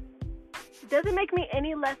 Does it make me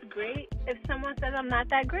any less great if someone says I'm not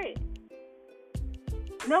that great?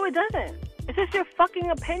 No, it doesn't. It's just your fucking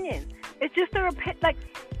opinion. It's just like,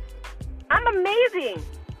 I'm amazing.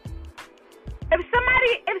 If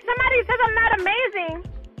somebody says I'm not amazing,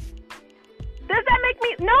 does that make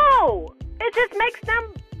me? No. It just makes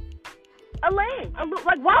them a lame.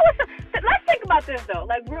 Like, why would let's think about this though,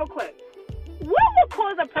 like, real quick. What would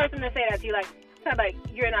cause a person to say that to you? Like,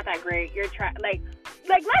 you're not that great. You're like,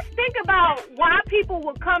 let's think about why people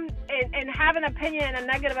would come and have an opinion and a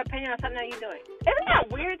negative opinion on something that you're doing. Isn't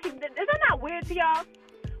that weird to y'all?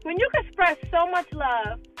 When you can express so much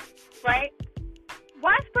love, right?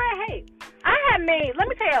 Why spread hate? Let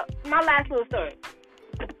me tell you my last little story.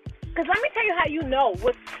 Because let me tell you how you know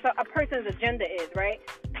what a person's agenda is, right?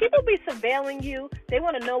 People be surveilling you. They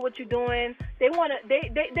want to know what you're doing. They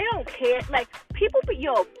don't care. Like, people be,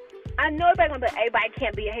 I know everybody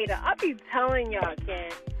can't be a hater. I'll be telling y'all,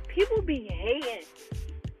 Ken, people be hating.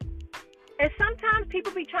 And sometimes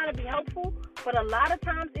people be trying to be helpful, but a lot of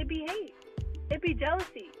times it be hate. It be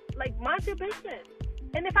jealousy. Like, mind your business.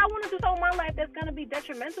 And if I want to do something in my life that's going to be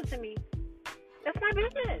detrimental to me, that's my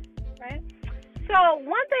business, right? So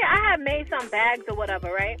one day I had made some bags or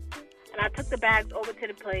whatever, right? And I took the bags over to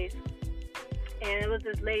the place, and it was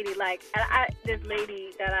this lady, like, this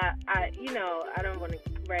lady that I don't want to,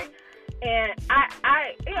 right? And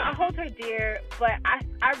I hold her dear, but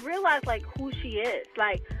I realized, like, who she is,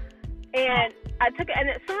 like, and I took it, and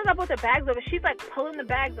as soon as I put the bags over, she's, like, pulling the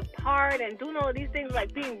bags apart and doing all of these things,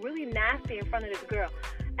 like, being really nasty in front of this girl.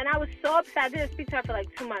 And I was so upset. I didn't speak to her for,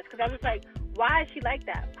 like, 2 months, because I was like, why is she like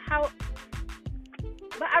that?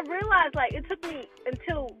 But I realized, like, it took me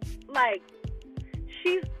until, like,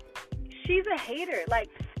 she's a hater, like,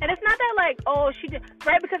 and it's not that, like, oh, she did,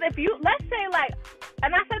 right? Because if you, let's say, like,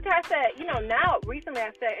 and I said to her, I said, now, recently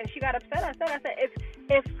I said, and she got upset, I said,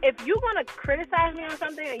 if you're going to criticize me on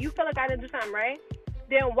something and you feel like I didn't do something right,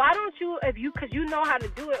 then why don't you, because you know how to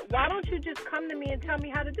do it, why don't you just come to me and tell me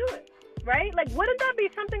how to do it, right? Like, wouldn't that be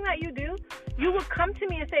something that you do? You would come to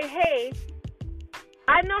me and say, hey,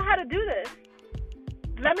 I know how to do this.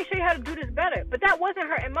 Let me show you how to do this better. But that wasn't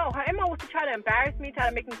her MO. Her MO was to try to embarrass me, try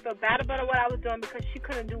to make me feel bad about what I was doing because she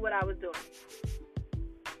couldn't do what I was doing.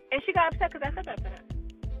 And she got upset because I said that to her.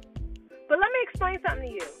 But let me explain something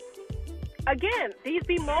to you. Again, these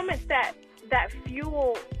be moments that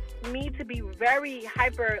fuel me to be very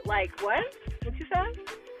hyper, like, what? What you said?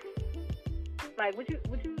 Like,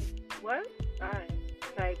 what? Alright.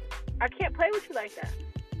 Like, I can't play with you like that.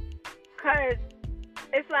 Because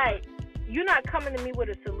it's like, you're not coming to me with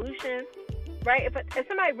a solution, right? If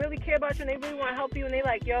somebody really care about you and they really want to help you and they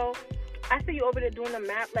like, yo, I see you over there doing the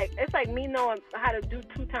math. Like, it's like me knowing how to do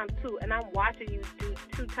 2 times 2, and I'm watching you do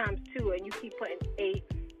 2 times 2, and you keep putting 8,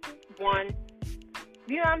 1.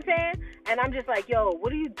 You know what I'm saying? And I'm just like, yo,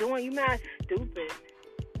 what are you doing? You mad stupid,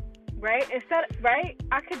 right? Right?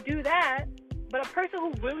 I could do that, but a person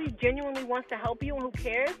who really genuinely wants to help you and who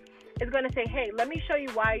cares is going to say, hey, let me show you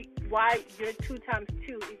why your 2 times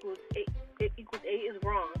 2 equals 8. It equals 8 is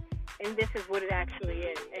wrong, and this is what it actually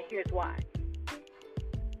is, and here's why.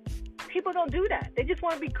 People don't do that. They just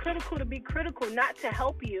want to be critical, not to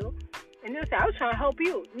help you. And they'll say, I was trying to help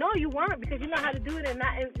you. No, you weren't, because you know how to do it, and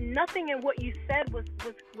nothing in what you said was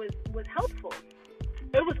helpful.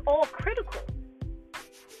 It was all critical.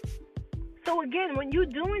 So again, when you're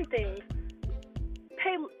doing things,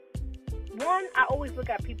 I always look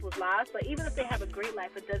at people's lives, but even if they have a great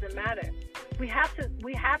life, it doesn't matter. We have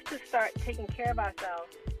to start taking care of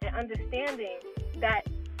ourselves and understanding that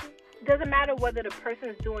it doesn't matter whether the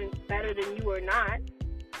person's doing better than you or not.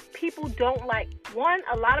 People don't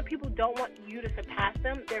a lot of people don't want you to surpass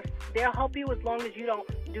them. They'll help you as long as you don't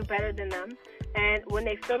do better than them. And when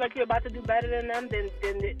they feel like you're about to do better than them, then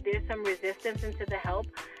there's some resistance into the help.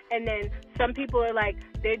 And then some people are like,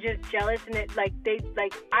 they're just jealous, and I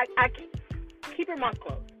keep your mouth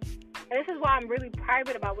closed. And this is why I'm really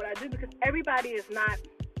private about what I do, because everybody is not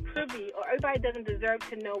privy, or everybody doesn't deserve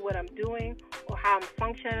to know what I'm doing or how I'm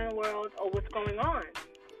functioning in the world or what's going on.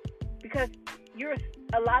 Because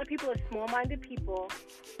a lot of people are small-minded people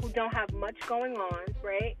who don't have much going on,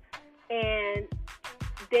 right? And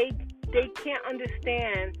they can't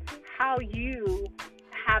understand how you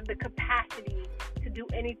have the capacity to do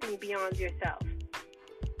anything beyond yourself.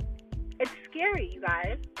 It's scary, you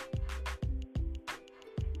guys.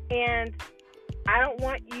 And I don't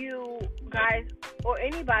want you guys or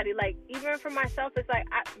anybody, like, even for myself, it's like,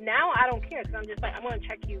 now I don't care, because I'm just like, I'm going to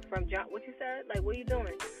check you from John. What you said? Like, what are you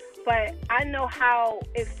doing? But I know how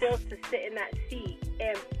it feels to sit in that seat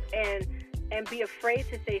and be afraid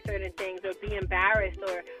to say certain things, or be embarrassed,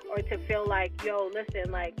 or to feel like, yo,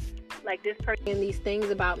 listen, like this person and these things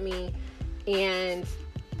about me, and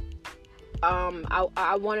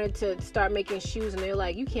I wanted to start making shoes, and they're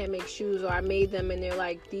like, you can't make shoes, or I made them and they're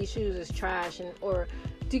like, these shoes is trash, and or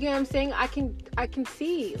do you get what I'm saying? I can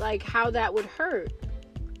see like how that would hurt,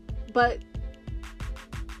 but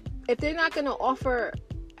if they're not gonna offer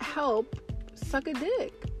help, suck a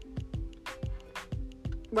dick,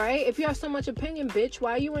 right? If you have so much opinion, bitch,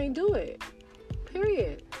 why you ain't do it?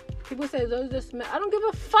 Period. People say those just I don't give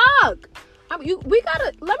a fuck. Let me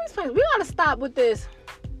explain. We gotta stop with this.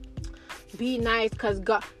 Be nice, cause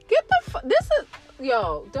God. Get the this is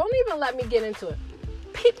don't even let me get into it.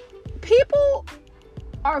 People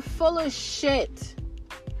are full of shit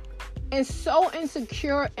and so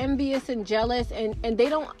insecure, envious, and jealous, and they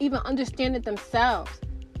don't even understand it themselves.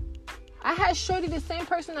 I had Shorty, the same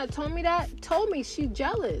person that told me she's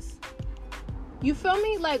jealous. You feel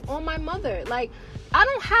me? Like, on my mother. Like, I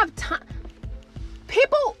don't have time.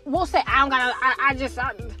 People will say,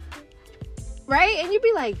 right? And you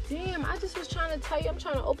be like, damn, I just was trying to tell you I'm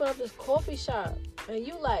trying to open up this coffee shop. And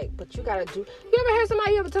you like, but you gotta do. You ever heard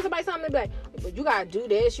somebody, you ever tell somebody something, they be like, but you gotta do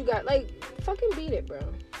this, you got, like, fucking beat it, bro.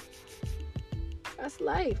 That's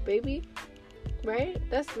life, baby. Right?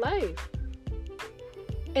 That's life.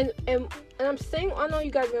 And I'm saying, I know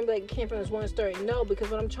you guys are gonna be like, came from this one story. No, because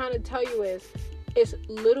what I'm trying to tell you is, it's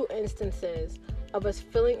little instances of us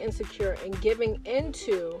feeling insecure and giving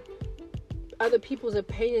into other people's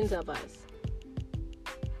opinions of us,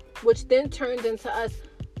 which then turns into us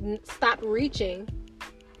stop reaching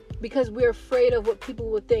because we're afraid of what people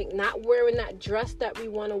will think, not wearing that dress that we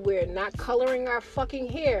want to wear, not coloring our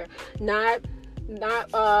fucking hair, not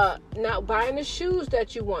buying the shoes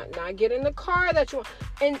that you want, not getting the car that you want,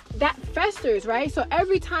 and that festers, right? So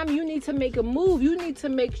every time you need to make a move, you need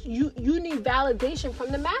validation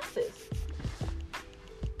from the masses.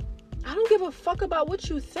 I don't give a fuck about what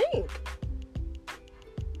you think.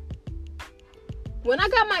 When I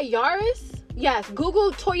got my Yaris, yes,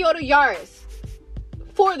 Google Toyota Yaris,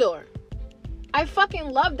 4-door. I fucking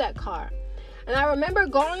loved that car. And I remember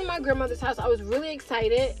going to my grandmother's house. I was really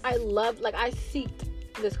excited. I seeked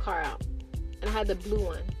this car out. And I had the blue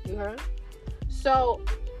one. You heard? So,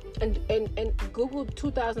 and Google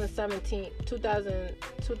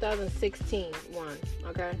 2016 one.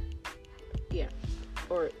 Okay? Yeah.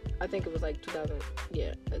 Or I think it was like 2000.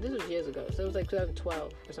 Yeah. This was years ago. So it was like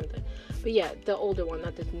 2012 or something. But yeah, the older one,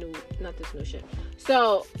 not this new shit.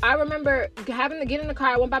 So I remember having to get in the car.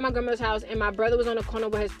 I went by my grandmother's house, and my brother was on the corner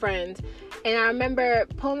with his friends. And I remember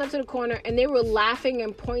pulling up to the corner, and they were laughing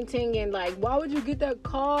and pointing and like, why would you get that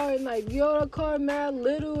car? And like, yo, that car mad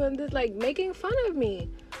little, and just like making fun of me.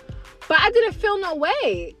 But I didn't feel no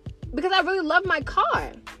way because I really love my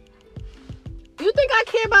car. You think I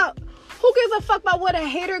care about? Who gives a fuck about what a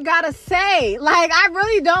hater gotta say? Like, I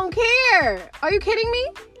really don't care. Are you kidding me?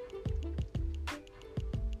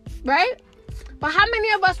 Right? But how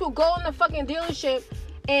many of us will go in the fucking dealership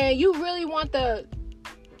and you really want the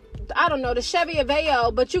Chevy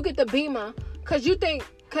Aveo, but you get the Beamer because you think,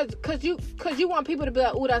 because you want people to be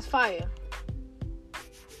like, ooh, that's fire. I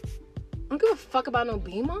don't give a fuck about no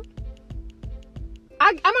Beamer.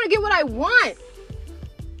 I'm gonna get what I want.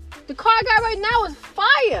 The car I got right now is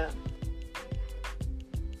fire.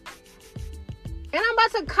 And I'm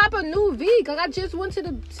about to cop a new V. Like, I just went to the,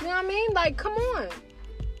 you know what I mean? Like, come on.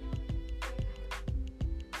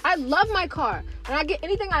 I love my car. And I get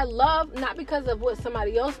anything I love, not because of what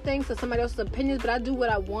somebody else thinks or somebody else's opinions, but I do what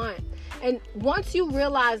I want. And once you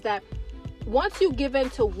realize that, once you give in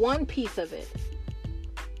to one piece of it,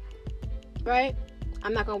 right?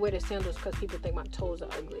 I'm not going to wear the sandals because people think my toes are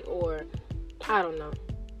ugly. Or, I don't know,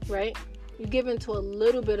 right? You give into a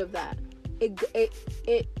little bit of that.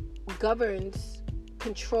 It governs,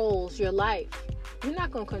 controls your life. You're not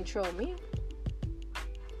going to control me.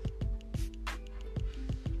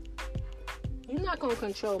 You're not going to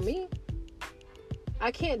control me. I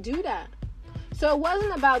can't do that. So it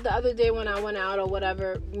wasn't about the other day when I went out or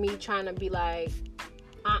whatever, me trying to be like,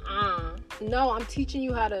 No, I'm teaching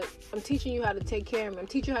you how to take care of me. I'm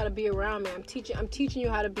teaching you how to be around me. I'm teaching you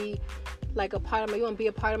how to be like a part of my, you want to be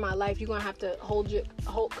a part of my life. You're going to have to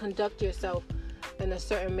conduct yourself in a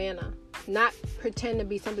certain manner. Not pretend to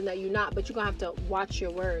be something that you're not, but you're going to have to watch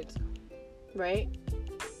your words. Right?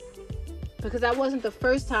 Because that wasn't the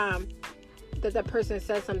first time that person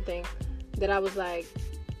said something that I was like,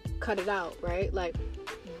 cut it out, right? Like,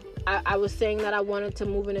 I was saying that I wanted to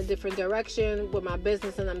move in a different direction with my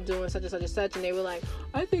business and I'm doing such and such and such, and they were like,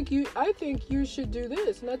 I think you should do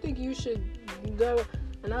this, and I think you should go.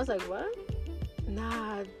 And I was like, what?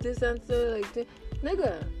 Nah, this answer, like, this.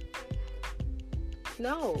 Nigga,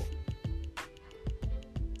 no,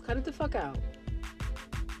 cut it the fuck out.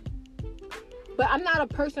 But I'm not a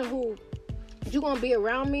person who, you gonna be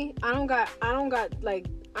around me, I don't got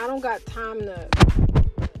time to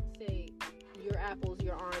say your apples,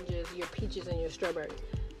 your oranges, your peaches, and your strawberries.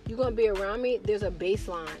 You're gonna be around me, there's a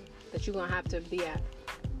baseline that you're gonna have to be at.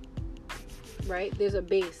 Right? There's a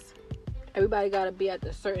base. Everybody gotta be at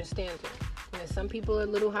a certain standard. And some people are a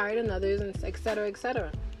little higher than others, and et cetera, et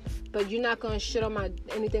cetera. But you're not gonna shit on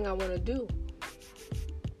anything I wanna do.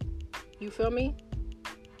 You feel me?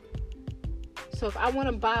 So if I want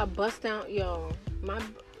to buy a bust down,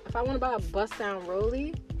 if I want to buy a bust down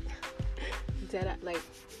rollie,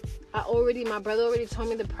 my brother already told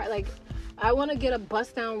me the price. Like, I want to get a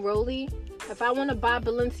bust down rollie. If I want to buy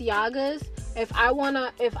Balenciagas, if I want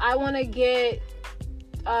to get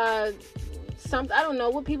something, I don't know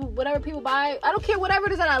whatever people buy. I don't care, whatever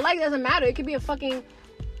it is that I like, doesn't matter. It could be a fucking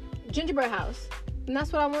gingerbread house, and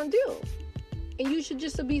that's what I want to do. And you should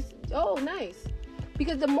just be, oh, nice.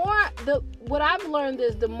 Because what I've learned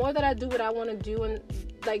is the more that I do what I want to do and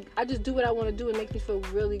like, I just do what I want to do. It makes me feel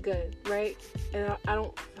really good, right? And I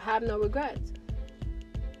don't have no regrets.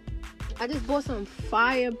 I just bought some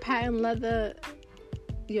fire patent leather.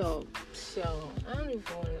 I don't even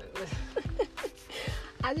want to.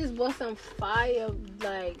 I just bought some fire,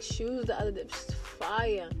 like, shoes the other day. Just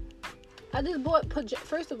fire. I just bought,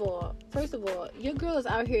 first of all, your girl is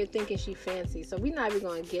out here thinking she fancy. So we're not even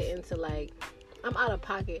going to get into, like, I'm out of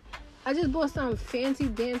pocket. I just bought some fancy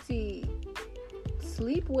dancy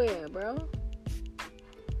sleepwear, bro.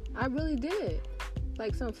 I really did.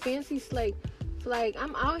 Like, some fancy, like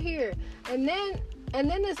I'm out here. And then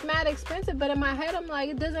it's mad expensive, but in my head I'm like,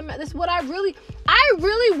 it doesn't matter. This is what I really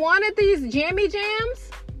wanted, these jammy jams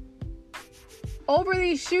over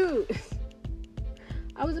these shoes.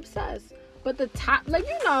 I was obsessed. But the top, like,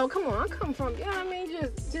 come on, I come from, you know what I mean?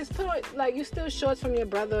 Just put on, like, you steal shorts from your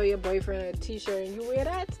brother or your boyfriend, a t-shirt, and you wear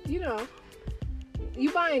that,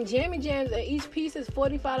 you buying jammy jams, and each piece is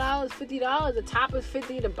 $45, $50. The top is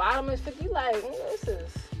 $50, the bottom is $50. Like,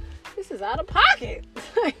 this is out of pocket.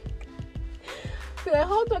 Like,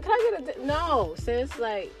 hold on, can I get a? No, sis.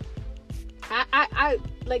 Like, I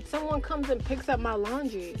like, someone comes and picks up my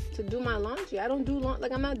laundry to do my laundry. I don't do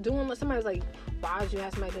like, I'm not doing. Somebody's like, why would you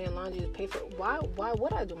have somebody doing laundry to pay for it? Why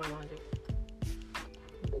would I do my laundry?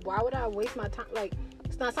 Why would I waste my time? Like,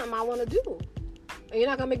 it's not something I want to do. And you're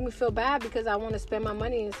not gonna make me feel bad because I want to spend my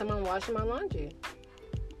money and someone washing my laundry.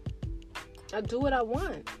 I do what I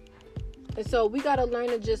want. And so we got to learn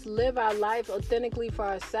to just live our life authentically for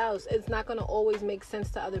ourselves. It's not going to always make sense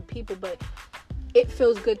to other people, but it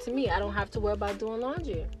feels good to me. I don't have to worry about doing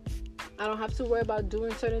laundry. I don't have to worry about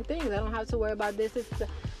doing certain things. I don't have to worry about this. It's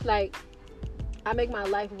like, I make my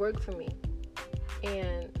life work for me.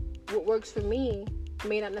 And what works for me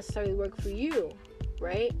may not necessarily work for you,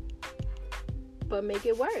 right? But make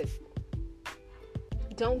it work.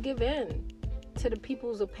 Don't give in to the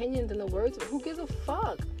people's opinions and the words. Who gives a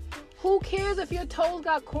fuck? Who cares if your toes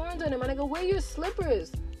got corns on them? And I go, wear your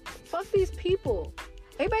slippers. Fuck these people.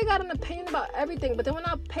 Everybody got an opinion about everything. But then when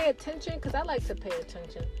I pay attention, because I like to pay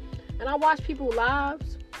attention, and I watch people's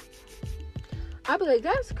lives, I be like,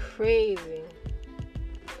 that's crazy.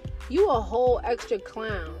 You a whole extra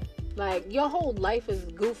clown. Like, your whole life is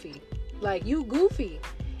goofy. Like, you goofy.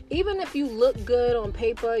 Even if you look good on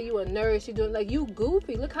paper, you a nurse, you doing, like, you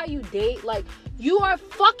goofy. Look how you date. Like, you are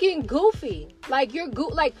fucking goofy. Like, you're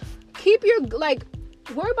like, keep your, like,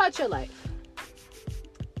 worry about your life.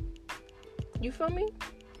 You feel me?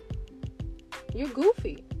 You're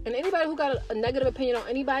goofy. And anybody who got a negative opinion on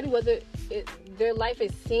anybody, whether their life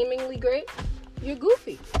is seemingly great, you're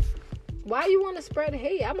goofy. Why you want to spread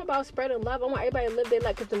hate? I'm about spreading love. I want everybody to live their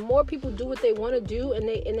life. Because the more people do what they want to do and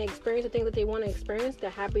they experience the things that they want to experience, the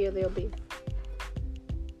happier they'll be.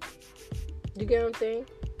 You get what I'm saying?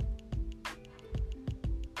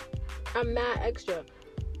 I'm mad extra.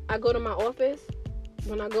 I go to my office.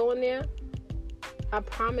 When I go in there, I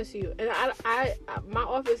promise you. And I my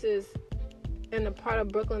office is in a part of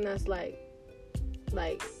Brooklyn that's like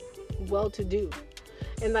well-to-do.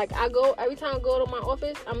 And like, every time I go to my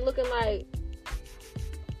office, I'm looking like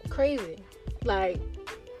crazy. Like,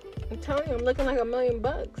 I'm telling you, I'm looking like $1 million.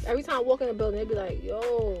 Every time I walk in the building, they be like,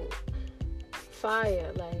 yo,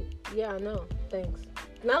 fire. Like, yeah, I know. Thanks.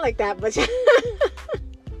 Not like that, but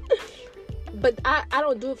but I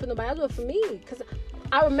don't do it for nobody. I do it for me. Because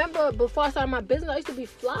I remember before I started my business, I used to be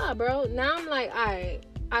fly, bro. Now I'm like, all right,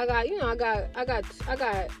 I got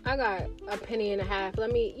a penny and a half.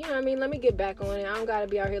 Let me, you know what I mean? Let me get back on it. I don't got to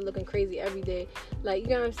be out here looking crazy every day. Like, you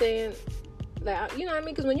know what I'm saying? Like, you know what I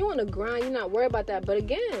mean? Because when you on the grind, you're not worried about that. But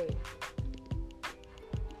again,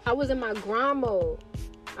 I was in my grind mode.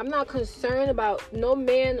 I'm not concerned about no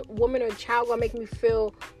man, woman, or child gonna make me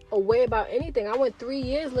feel a way about anything. I went 3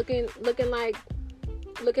 years looking like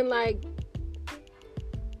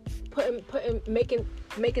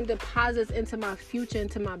making deposits into my future,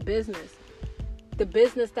 into my business. The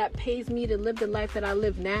business that pays me to live the life that I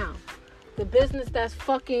live now. The business that's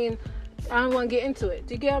fucking, I don't want to get into it.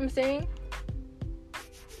 Do you get what I'm saying?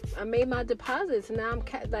 I made my deposits and now I'm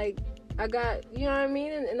like, I got, you know what I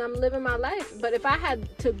mean? And I'm living my life. But if I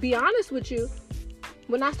had to be honest with you,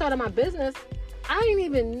 when I started my business, I didn't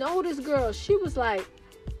even know this girl. She was like,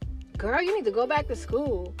 girl, you need to go back to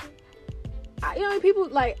school. You know, people,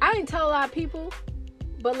 like, I didn't tell a lot of people,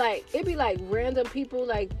 but, like, it'd be, like, random people,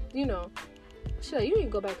 like, you know, she's like, you need to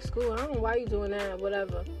go back to school. I don't know why you doing that,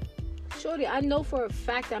 whatever. Shorty, I know for a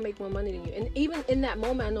fact that I make more money than you. And even in that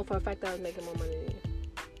moment, I know for a fact that I was making more money than you.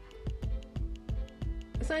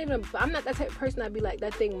 It's not even, I'm not that type of person that'd be like,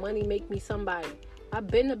 that thing money make me somebody. I've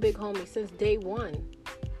been a big homie since day one.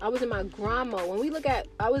 I was in my grind mode. When we look at,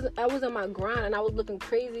 I was on my grind and I was looking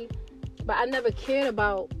crazy, but I never cared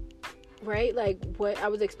about, right, like what I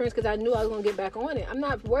was experiencing, because I knew I was going to get back on it. I'm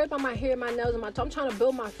not worried about my hair, my nails, and my toe. I'm trying to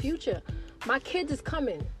build my future. My kids is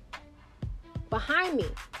coming behind me.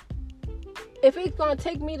 If it's going to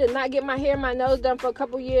take me to not get my hair and my nails done for a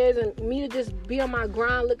couple years and me to just be on my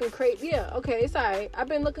grind looking crazy, yeah, okay, it's all right. I've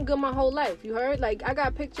been looking good my whole life. You heard? Like, I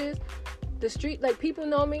got pictures. The street, like, people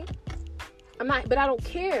know me. But I don't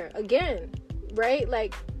care. Again, right?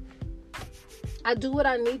 Like, I do what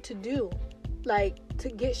I need to do, like, to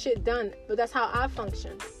get shit done. But that's how I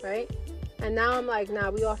function, right? And now I'm like,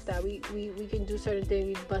 nah, we off that. We can do certain things.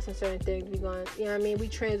 We busting certain things. We going, you know what I mean?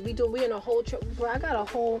 We in a whole trip. Bro, I got a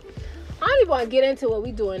whole, I don't even want to get into what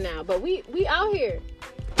we doing now. But we out here.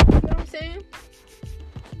 You know what I'm saying?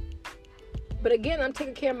 But again, I'm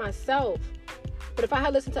taking care of myself. But if I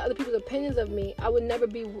had listened to other people's opinions of me, I would never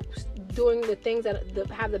be doing the things that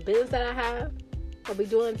have the business that I have. I'll be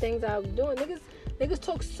doing things that I'm doing. Niggas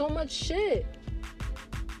talk so much shit.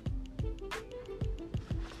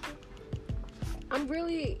 I'm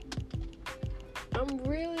really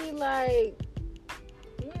like,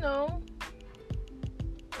 you know,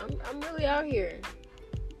 I'm really out here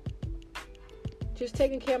just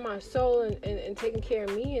taking care of my soul and taking care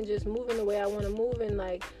of me and just moving the way I want to move. And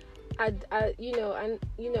like,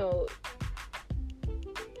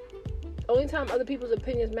 only time other people's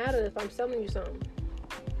opinions matter is if I'm selling you something.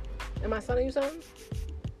 Am I selling you something?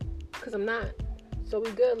 Because I'm not. So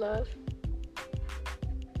we good, love.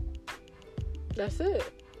 That's it.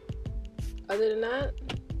 Other than that,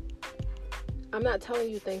 I'm not telling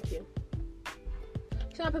you thank you.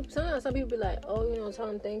 Sometimes some people be like, oh, you know, tell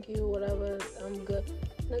them thank you, whatever, I'm good.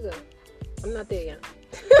 Nigga, I'm not there yet.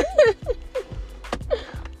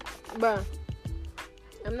 Bruh,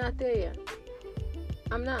 I'm not there yet.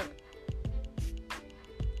 I'm not.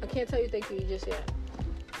 I can't tell you thank you just yet.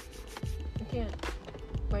 I can't.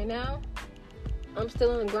 Right now, I'm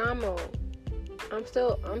still in grind mode. I'm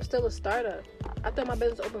still a startup. I thought my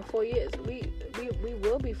business open 4 years. We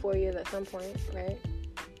will be 4 years at some point, right?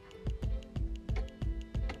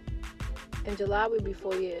 In July we'll be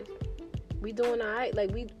 4 years. We doing alright.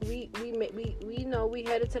 Like we know we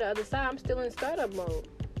headed to the other side. I'm still in startup mode.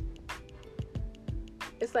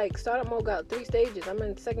 It's like startup mode got 3 stages. I'm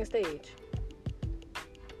in the second stage.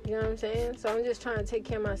 You know what I'm saying? So I'm just trying to take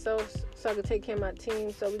care of myself so I can take care of my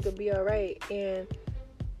team so we could be alright. And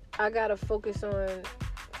I gotta focus on,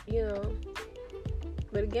 you know.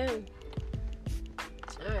 But again,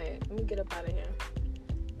 alright, let me get up out of here.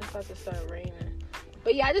 It's about to start raining.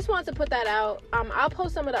 But yeah, I just wanted to put that out. I'll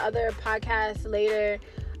post some of the other podcasts later,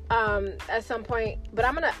 at some point. But I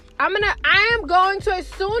am going to, as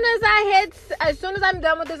soon as I'm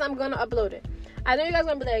done with this, I'm gonna upload it. I know you guys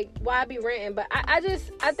gonna be like, why I be ranting? But I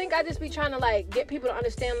think I just be trying to like get people to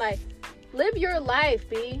understand, like, live your life,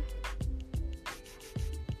 B.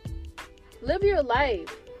 Live your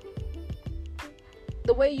life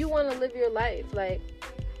the way you want to live your life. Like,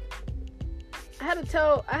 I had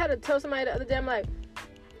to tell somebody the other day, I'm like,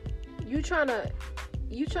 you trying to,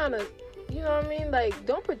 you know what I mean? Like,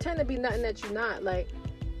 don't pretend to be nothing that you're not. Like,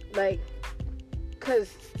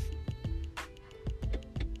 cause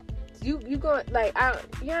you going, like,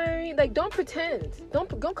 you know what I mean? Like, don't pretend. Don't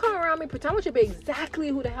come around me. Pretend I want you to be exactly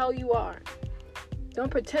who the hell you are. Don't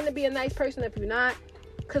pretend to be a nice person if you're not.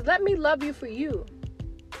 Cause let me love you for you.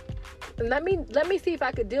 And let me see if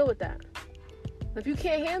I could deal with that. If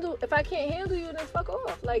I can't handle you, then fuck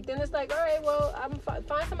off. Like, then it's like, all right, well,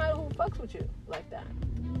 find somebody who fucks with you like that.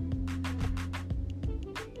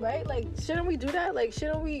 Right? Like, shouldn't we do that? Like,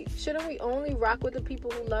 shouldn't we only rock with the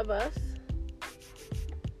people who love us?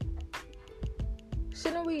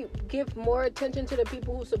 Shouldn't we give more attention to the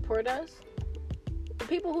people who support us? The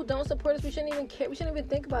people who don't support us, we shouldn't even care. We shouldn't even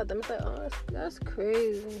think about them. It's like, oh, that's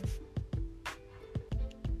crazy.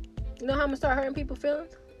 You know how I'm gonna start hurting people's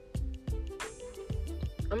feelings?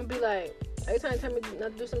 I'm gonna be like, every time you tell me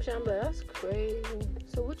not to do some shit, I'm like, that's crazy.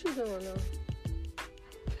 So what you doing though?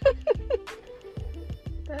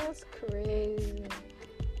 That's crazy.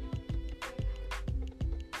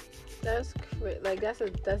 That's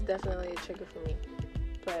definitely a trigger for me.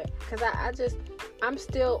 But cause I'm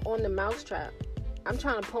still on the mousetrap. I'm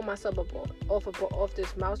trying to pull myself up off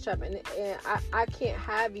this mousetrap, and I can't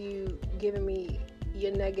have you giving me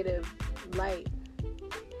your negative light.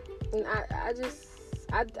 And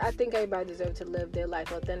I think everybody deserves to live their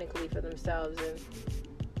life authentically for themselves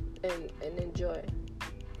and enjoy.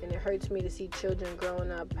 And it hurts me to see children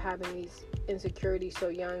growing up having these insecurities so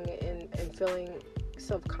young and feeling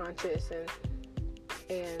self-conscious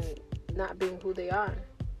and not being who they are.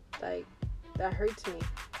 Like, that hurts me.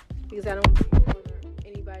 because I don't want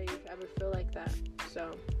anybody to ever feel like that. So,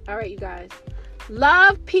 all right, you guys.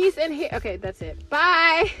 Love, peace, and okay, that's it.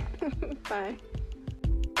 Bye. Bye.